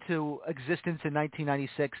came into existence in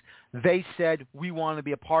 1996, they said, we want to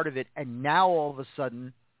be a part of it. And now all of a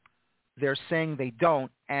sudden, they're saying they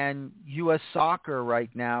don't. And U.S. Soccer right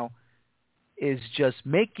now is just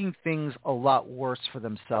making things a lot worse for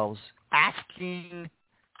themselves, asking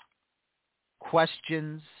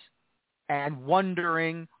questions and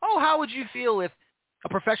wondering, how would you feel if a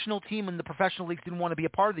professional team in the professional leagues didn't want to be a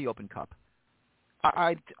part of the Open Cup?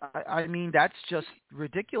 I mean, that's just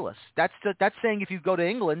ridiculous. That's saying if you go to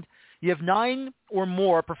England, you have 9 or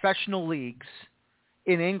more professional leagues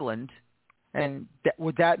in England, and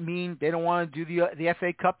would that mean they don't want to do the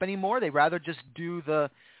FA Cup anymore? They rather just do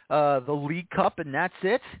the League Cup and that's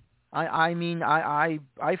it? I mean, I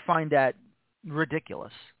find that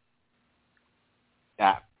ridiculous.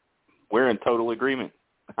 Yeah, we're in total agreement.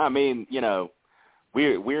 I mean,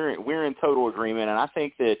 we're in total agreement, and I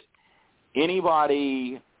think that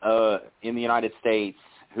anybody in the United States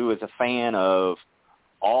who is a fan of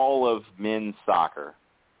all of men's soccer,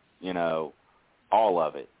 all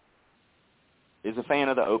of it, is a fan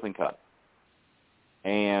of the Open Cup.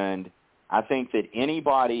 And I think that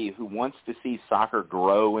anybody who wants to see soccer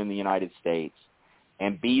grow in the United States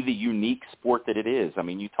and be the unique sport that it is, I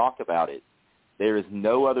mean, you talked about it. There is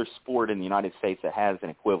no other sport in the United States that has an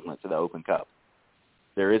equivalent to the Open Cup.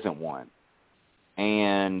 There isn't one.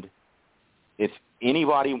 And if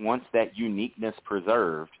anybody wants that uniqueness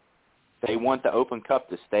preserved, they want the Open Cup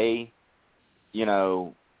to stay,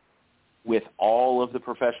 with all of the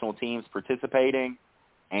professional teams participating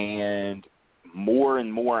and more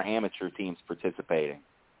amateur teams participating.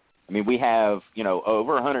 I mean, we have,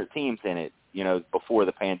 over 100 teams in it, before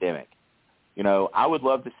the pandemic. I would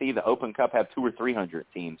love to see the Open Cup have 200 or 300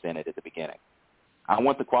 teams in it at the beginning. I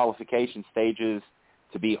want the qualification stages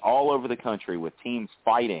to be all over the country with teams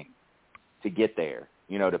fighting to get there,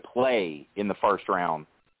 to play in the first round,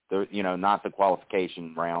 not the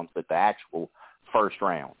qualification rounds, but the actual first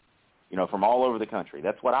round, from all over the country.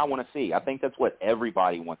 That's what I want to see. I think that's what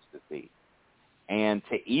everybody wants to see. And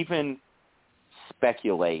to even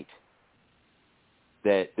speculate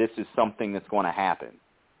that this is something that's going to happen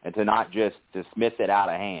and to not just dismiss it out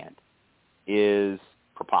of hand is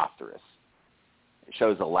preposterous. It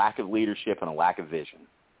shows a lack of leadership and a lack of vision.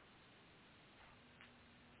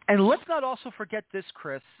 And let's not also forget this,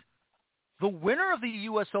 Chris. The winner of the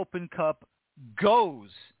U.S. Open Cup goes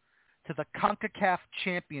to the CONCACAF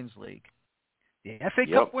Champions League. The FA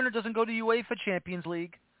Cup winner doesn't go to UEFA Champions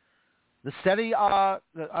League. The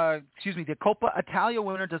Coppa Italia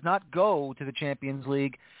winner does not go to the Champions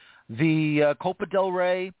League. The Copa del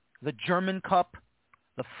Rey, the German Cup,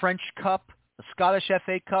 the French Cup, the Scottish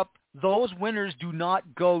FA Cup, those winners do not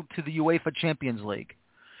go to the UEFA Champions League.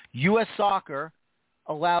 U.S. Soccer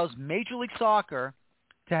allows Major League Soccer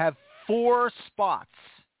to have 4 spots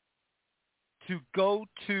to go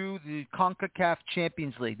to the CONCACAF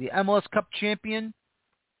Champions League. The MLS Cup champion,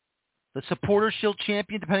 the Supporters' Shield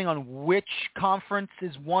champion, depending on which conference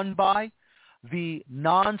is won by, the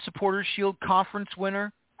non-Supporters' Shield conference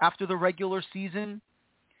winner after the regular season,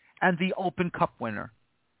 and the Open Cup winner.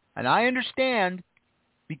 And I understand,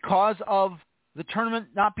 because of the tournament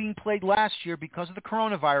not being played last year because of the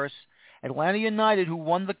coronavirus, Atlanta United, who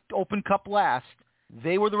won the Open Cup last,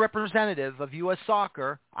 they were the representative of U.S.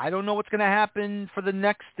 Soccer. I don't know what's going to happen for the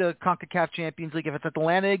next CONCACAF Champions League. If it's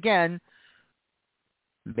Atlanta again,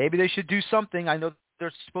 maybe they should do something. I know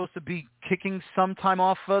they're supposed to be kicking some time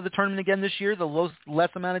off the tournament again this year, the less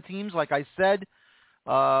amount of teams. Like I said,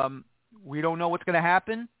 we don't know what's going to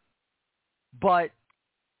happen. But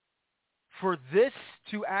for this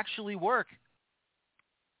to actually work,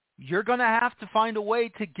 you're going to have to find a way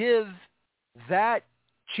to give that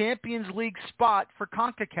Champions League spot for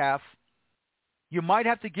CONCACAF. You might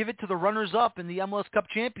have to give it to the runners-up in the MLS Cup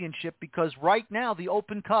Championship, because right now the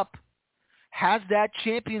Open Cup has that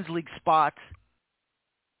Champions League spot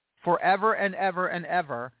forever and ever and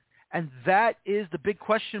ever. And that is the big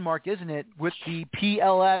question mark, isn't it, with the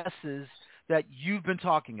PLSs that you've been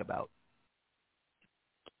talking about?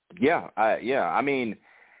 Yeah. I mean,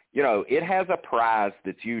 it has a prize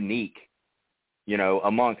that's unique,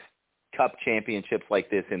 amongst cup championships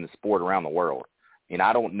like this in the sport around the world. And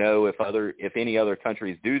I don't know if any other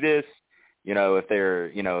countries do this, if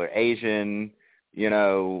they're, Asian,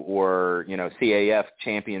 or, CAF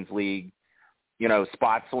Champions League,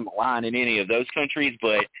 spots on the line in any of those countries.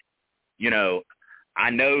 But, I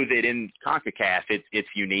know that in CONCACAF it's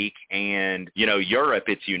unique, and, Europe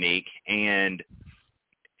it's unique, and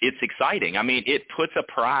it's exciting. I mean, it puts a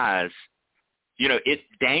prize, it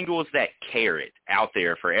dangles that carrot out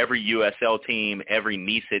there for every USL team, every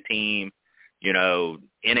NISA team,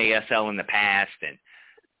 NASL in the past, and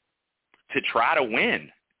to try to win,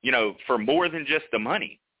 for more than just the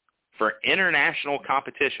money, for international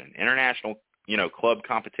competition, international, club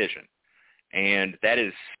competition. And that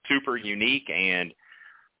is super unique. And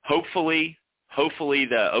hopefully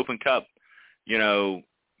the Open Cup,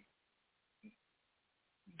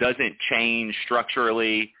 doesn't change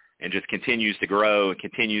structurally and just continues to grow and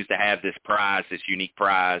continues to have this prize, this unique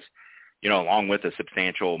prize, along with a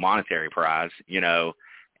substantial monetary prize,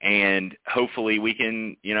 and hopefully we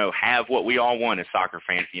can, have what we all want as soccer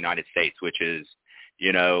fans in the United States, which is,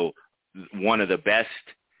 one of the best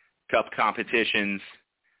cup competitions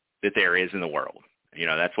that there is in the world.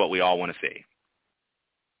 That's what we all want to see.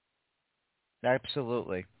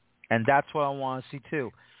 Absolutely. And that's what I want to see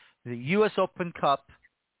too. The U.S. Open Cup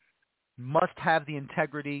must have the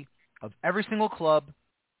integrity of every single club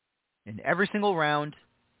in every single round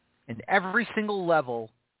in every single level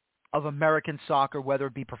of American soccer, whether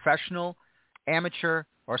it be professional, amateur,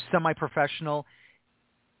 or semi-professional.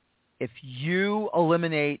 If you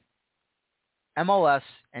eliminate MLS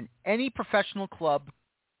and any professional club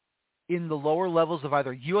in the lower levels of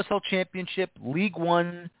either USL Championship, League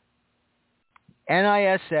One,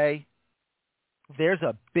 NISA, there's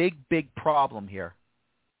a big, big problem here.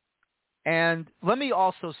 And let me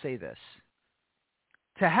also say this.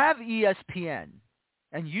 To have ESPN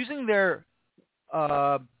and using their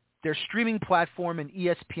streaming platform in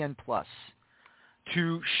ESPN Plus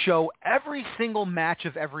to show every single match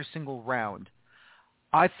of every single round,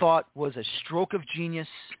 I thought was a stroke of genius.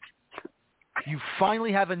 You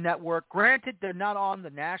finally have a network. Granted, they're not on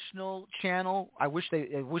the national channel. I wish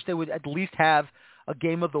they would at least have a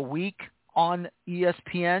game of the week on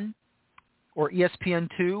ESPN or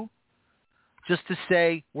ESPN2. Just to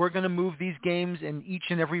say, we're going to move these games in each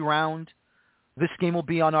and every round. This game will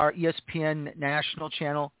be on our ESPN national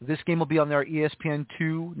channel. This game will be on their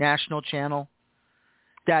ESPN2 national channel.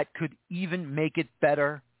 That could even make it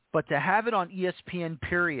better. But to have it on ESPN,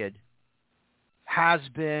 period, has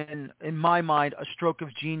been, in my mind, a stroke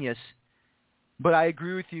of genius. But I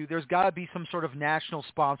agree with you. There's got to be some sort of national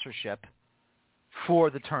sponsorship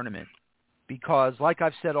for the tournament. Because, like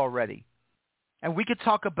I've said already, And we could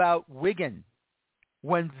talk about Wigan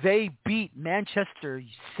when they beat Manchester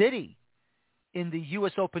City in the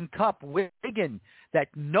U.S. Open Cup. Wigan, that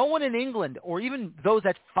no one in England, or even those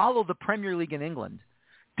that follow the Premier League in England,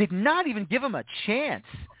 did not even give them a chance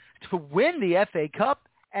to win the FA Cup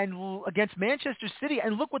and against Manchester City.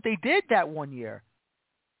 And look what they did that one year.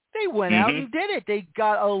 They went out and did it. They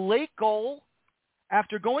got a late goal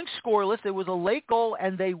after going scoreless. It was a late goal,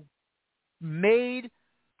 and they made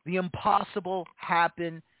the impossible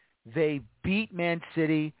happen. They beat Man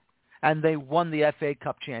City, and they won the FA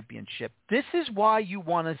Cup championship. This is why you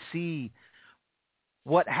want to see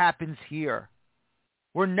what happens here.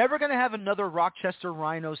 We're never going to have another Rochester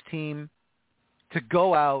Rhinos team to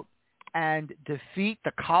go out and defeat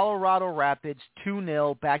the Colorado Rapids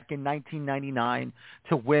 2-0 back in 1999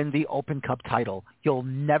 to win the Open Cup title. You'll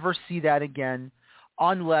never see that again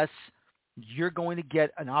unless you're going to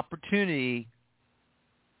get an opportunity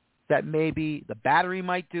that maybe the Battery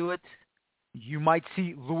might do it. You might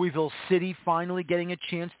see Louisville City finally getting a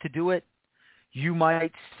chance to do it. You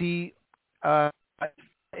might see in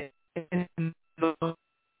the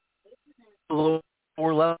lower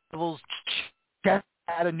levels,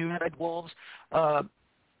 Chattanooga Red Wolves,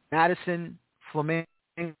 Madison, Flamingos,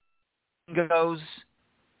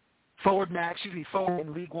 Forward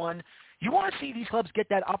in League One. You want to see these clubs get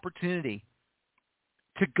that opportunity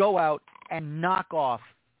to go out and knock off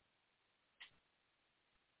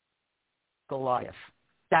Goliath.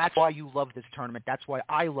 That's why you love this tournament. That's why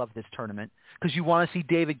I love this tournament, because you want to see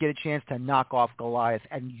David get a chance to knock off Goliath,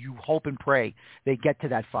 and you hope and pray they get to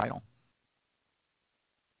that final.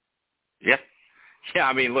 Yeah. Yeah,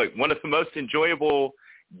 I mean, look, one of the most enjoyable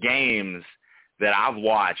games that I've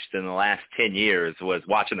watched in the last 10 years was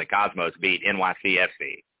watching the Cosmos beat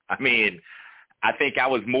NYCFC. I mean, I think I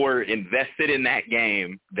was more invested in that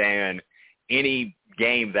game than any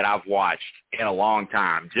game that I've watched in a long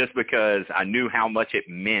time, just because I knew how much it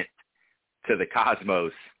meant to the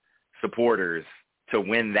Cosmos supporters to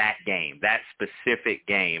win that game, that specific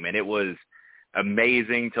game. And it was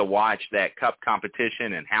amazing to watch that cup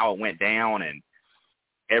competition and how it went down and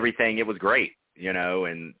everything. It was great, you know,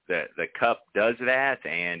 and the cup does that,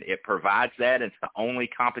 and it provides that. It's the only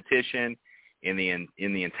competition in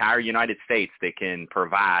the entire United States that can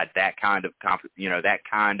provide that kind of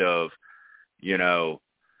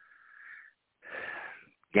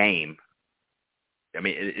game. I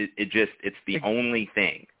mean, it's the only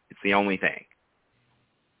thing. It's the only thing.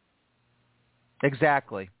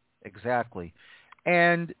 Exactly.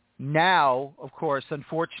 And now, of course,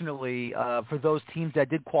 unfortunately, for those teams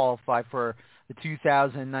that did qualify for the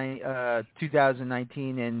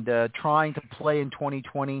 2019 and trying to play in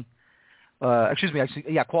 2020,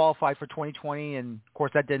 qualify for 2020, and of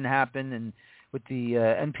course that didn't happen, and with the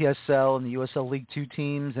NPSL and the USL League 2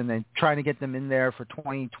 teams, and then trying to get them in there for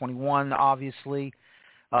 2021, obviously.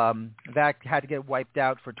 That had to get wiped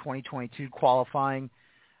out for 2022 qualifying.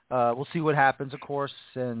 We'll see what happens, of course,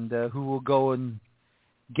 and who will go and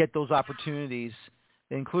get those opportunities,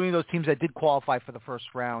 including those teams that did qualify for the first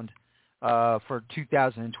round for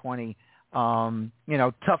 2020.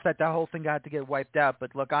 Tough that whole thing got to get wiped out.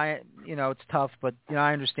 But look, it's tough, but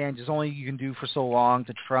I understand. There's only you can do for so long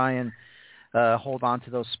to try and hold on to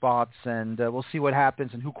those spots, and we'll see what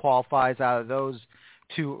happens and who qualifies out of those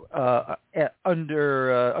two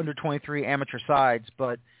under 23 amateur sides.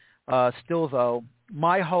 But still, though,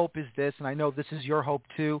 my hope is this, and I know this is your hope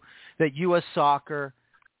too, that U.S. Soccer,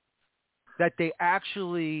 that they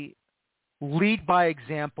actually lead by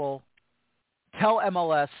example, tell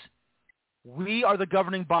MLS, we are the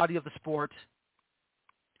governing body of the sport.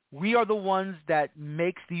 We are the ones that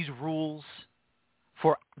makes these rules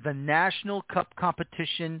for the National Cup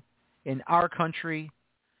competition in our country.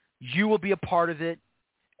 You will be a part of it.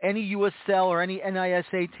 Any USL or any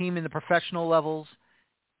NISA team in the professional levels,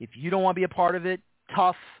 if you don't want to be a part of it,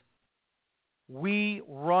 tough. We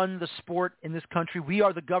run the sport in this country. We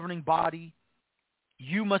are the governing body.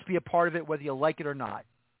 You must be a part of it whether you like it or not.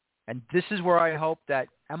 And this is where I hope that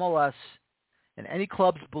MLS and any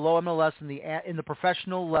clubs below MLS in the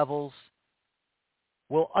professional levels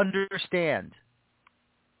will understand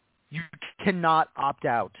you cannot opt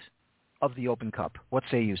out of the Open Cup. What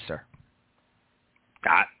say you, sir?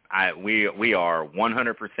 We are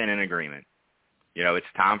 100% in agreement. It's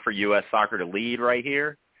time for U.S. Soccer to lead right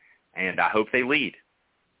here, and I hope they lead.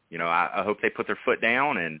 I hope they put their foot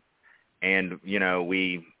down, and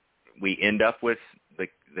we end up with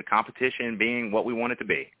the competition being what we want it to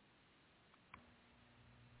be.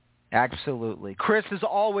 Absolutely. Chris, as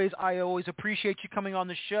always, I always appreciate you coming on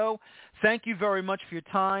the show. Thank you very much for your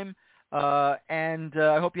time. And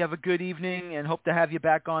I hope you have a good evening and hope to have you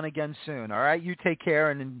back on again soon. All right? You take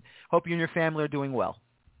care and hope you and your family are doing well.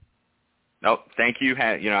 Nope. Thank you.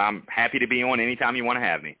 I'm happy to be on anytime you want to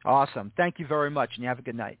have me. Awesome. Thank you very much, and you have a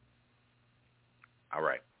good night. All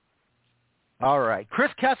right. All right.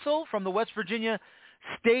 Chris Kessel from the West Virginia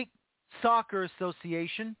State Soccer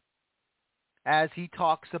Association, as he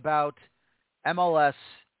talks about MLS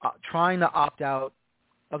trying to opt out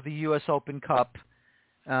of the U.S. Open Cup.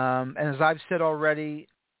 And as I've said already,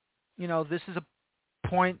 this is a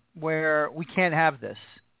point where we can't have this.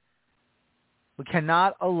 We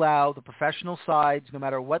cannot allow the professional sides, no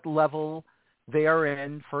matter what level they are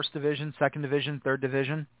in, first division, second division, third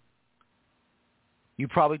division. You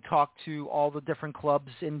probably talk to all the different clubs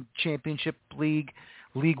in Championship League,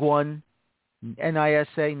 League One,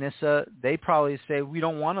 NISA, NISA. They probably say, we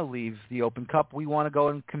don't want to leave the Open Cup. We want to go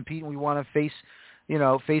and compete, and we want to face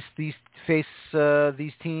these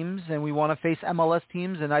teams, and we want to face MLS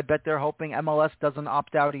teams, and I bet they're hoping MLS doesn't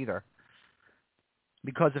opt out either.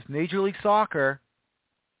 Because if Major League Soccer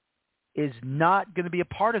is not going to be a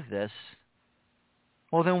part of this,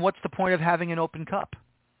 well, then what's the point of having an Open Cup?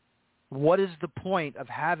 What is the point of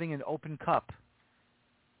having an Open Cup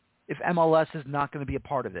if MLS is not going to be a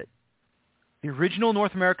part of it? The original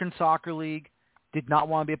North American Soccer League did not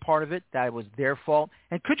want to be a part of it. That was their fault.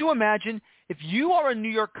 And could you imagine if you are a New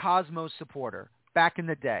York Cosmos supporter back in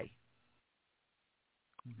the day,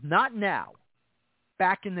 not now,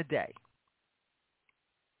 back in the day,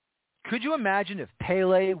 could you imagine if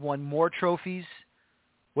Pele won more trophies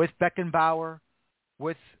with Beckenbauer,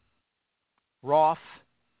 with Roth,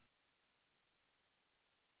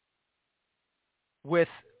 with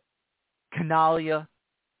Canalia,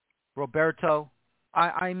 Roberto?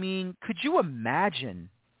 I mean, could you imagine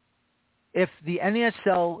if the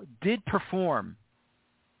NASL did perform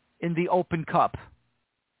in the Open Cup?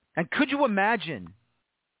 And could you imagine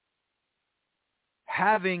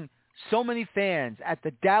having so many fans at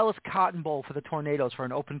the Dallas Cotton Bowl for the Tornadoes for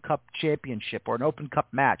an Open Cup championship or an Open Cup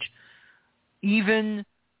match, even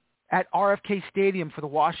at RFK Stadium for the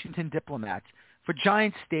Washington Diplomats, for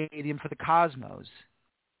Giant Stadium for the Cosmos,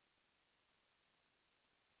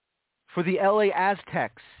 for the LA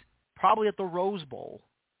Aztecs, probably at the Rose Bowl?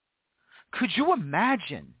 Could you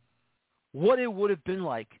imagine what it would have been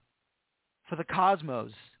like for the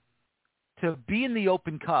Cosmos to be in the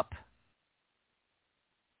Open Cup,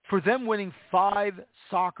 for them winning 5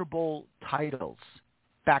 Soccer Bowl titles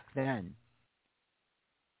back then,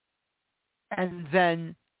 and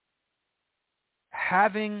then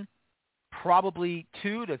having probably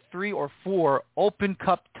 2 to 3 or 4 Open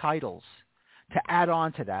Cup titles to add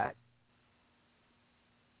on to that?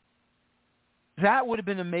 That would have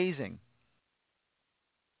been amazing.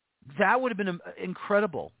 That would have been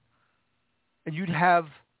incredible. And you'd have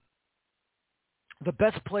the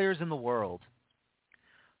best players in the world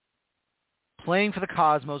playing for the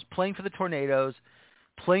Cosmos, playing for the Tornadoes,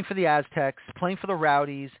 playing for the Aztecs, playing for the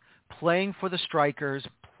Rowdies, playing for the Strikers,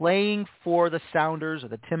 playing for the Sounders or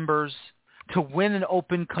the Timbers, to win an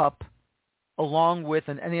Open Cup along with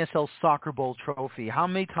an NASL Soccer Bowl trophy. How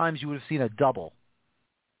many times you would have seen a double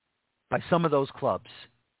by some of those clubs?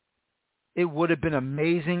 It would have been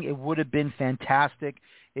amazing. It would have been fantastic.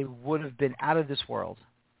 It would have been out of this world.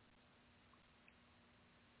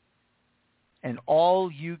 And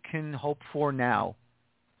all you can hope for now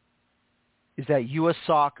is that U.S.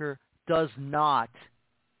 Soccer does not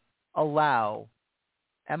allow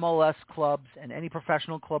MLS clubs and any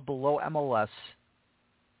professional club below MLS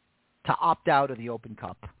to opt out of the Open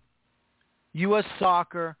Cup. U.S.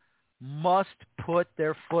 Soccer must put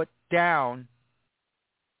their foot down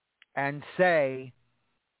and say,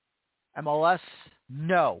 MLS,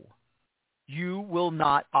 no, you will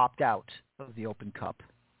not opt out of the Open Cup.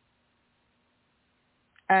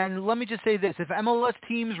 And let me just say this. If MLS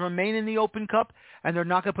teams remain in the Open Cup and they're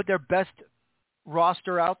not going to put their best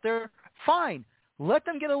roster out there, fine. Let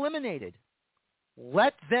them get eliminated.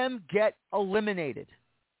 Let them get eliminated.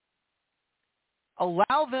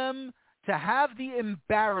 Allow them to have the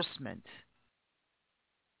embarrassment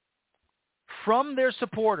from their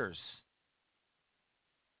supporters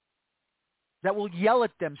that will yell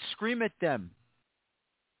at them, scream at them,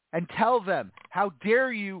 and tell them, how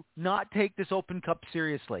dare you not take this Open Cup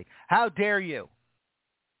seriously? How dare you?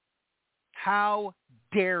 How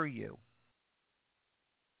dare you?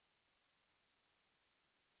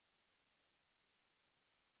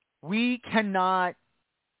 We cannot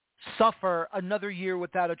suffer another year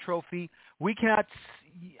without a trophy. We cannot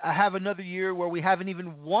have another year where we haven't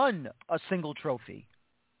even won a single trophy.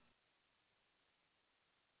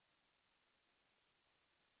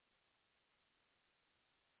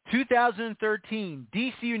 2013,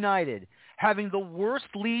 DC United, having the worst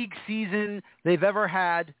league season they've ever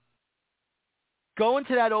had, go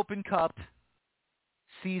into that Open Cup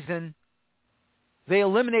season. They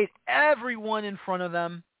eliminate everyone in front of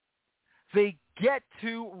them. They get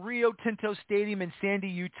to Rio Tinto Stadium in Sandy,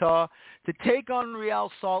 Utah to take on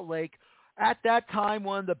Real Salt Lake. At that time,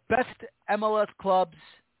 one of the best MLS clubs,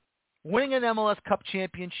 winning an MLS Cup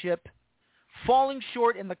championship, falling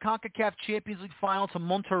short in the CONCACAF Champions League final to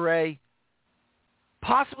Monterrey,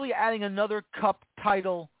 possibly adding another cup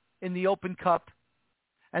title in the Open Cup,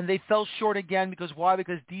 and they fell short again because why?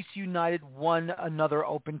 Because DC United won another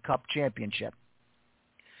Open Cup championship.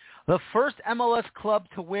 The first MLS club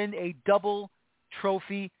to win a double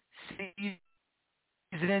trophy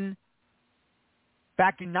season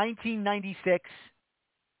back in 1996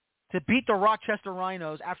 to beat the Rochester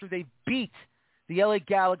Rhinos after they beat the LA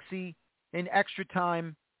Galaxy in extra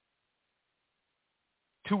time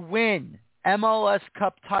to win MLS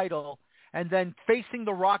Cup title, and then facing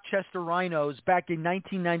the Rochester Rhinos back in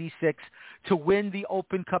 1996 to win the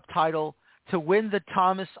Open Cup title, to win the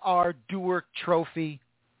Thomas R. Dewar Trophy.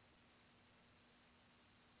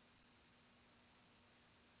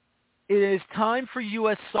 It is time for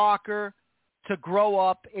U.S. soccer to grow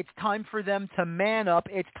up. It's time for them to man up.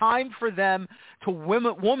 It's time for them to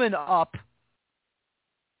woman up.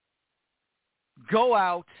 Go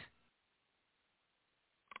out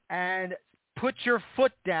and put your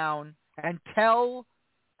foot down and tell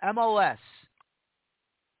MLS,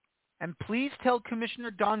 and please tell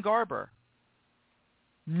Commissioner Don Garber,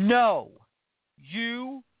 no,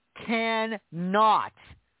 you cannot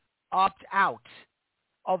opt out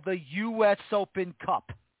of the U.S. Open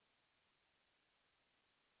Cup.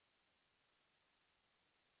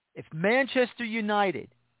 If Manchester United,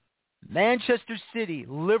 Manchester City,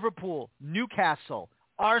 Liverpool, Newcastle,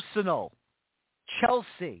 Arsenal,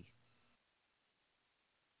 Chelsea,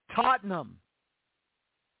 Tottenham,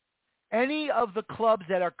 any of the clubs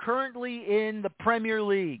that are currently in the Premier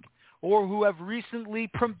League or who have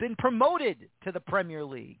recently been promoted to the Premier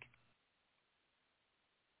League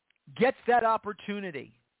gets that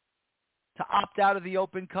opportunity to opt out of the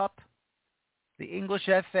Open Cup, the English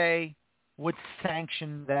FA would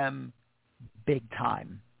sanction them big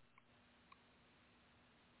time.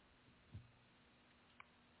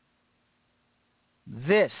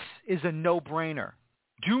 This is a no-brainer.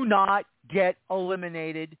 Do not get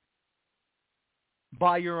eliminated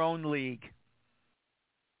by your own league.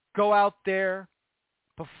 Go out there,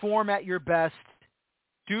 perform at your best,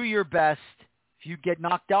 do your best. If you get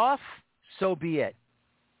knocked off, so be it.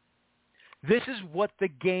 This is what the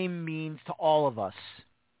game means to all of us.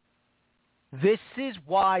 This is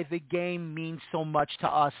why the game means so much to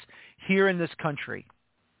us here in this country.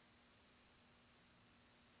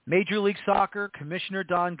 Major League Soccer, Commissioner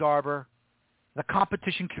Don Garber, the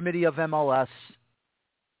Competition Committee of MLS.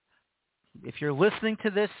 If you're listening to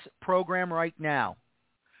this program right now,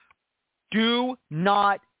 do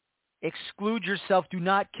not exclude yourself. Do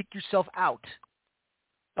not kick yourself out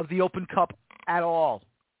of the Open Cup at all.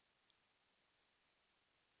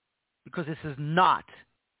 Because this is not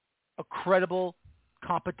a credible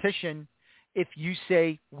competition if you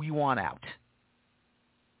say we want out.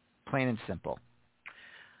 Plain and simple.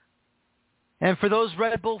 And for those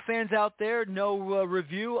Red Bull fans out there, no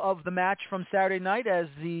review of the match from Saturday night as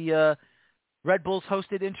the Red Bulls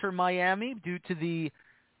hosted Inter Miami due to the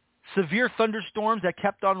severe thunderstorms that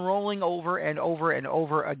kept on rolling over and over and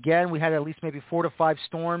over again. We had at least maybe 4 to 5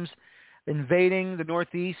 storms invading the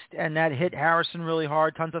Northeast, and that hit Harrison really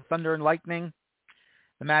hard, tons of thunder and lightning.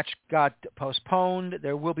 The match got postponed.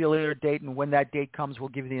 There will be a later date, and when that date comes, we'll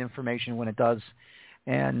give you the information when it does.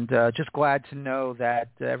 And just glad to know that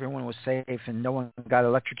everyone was safe and no one got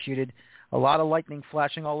electrocuted. A lot of lightning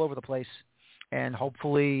flashing all over the place, and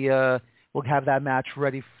hopefully we'll have that match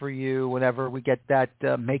ready for you whenever we get that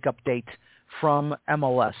makeup date from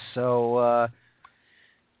MLS. So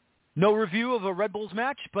no review of a Red Bulls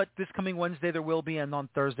match, but this coming Wednesday there will be, and on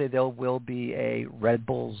Thursday there will be a Red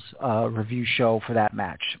Bulls review show for that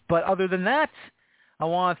match. But other than that, I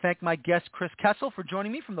want to thank my guest, Chris Kessel, for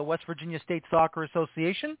joining me from the West Virginia State Soccer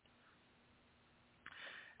Association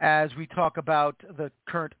as we talk about the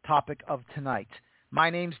current topic of tonight. My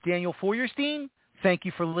name's Daniel Feuerstein. Thank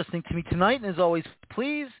you for listening to me tonight, and as always,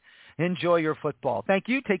 please enjoy your football. Thank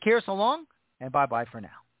you. Take care. So long, and bye-bye for now.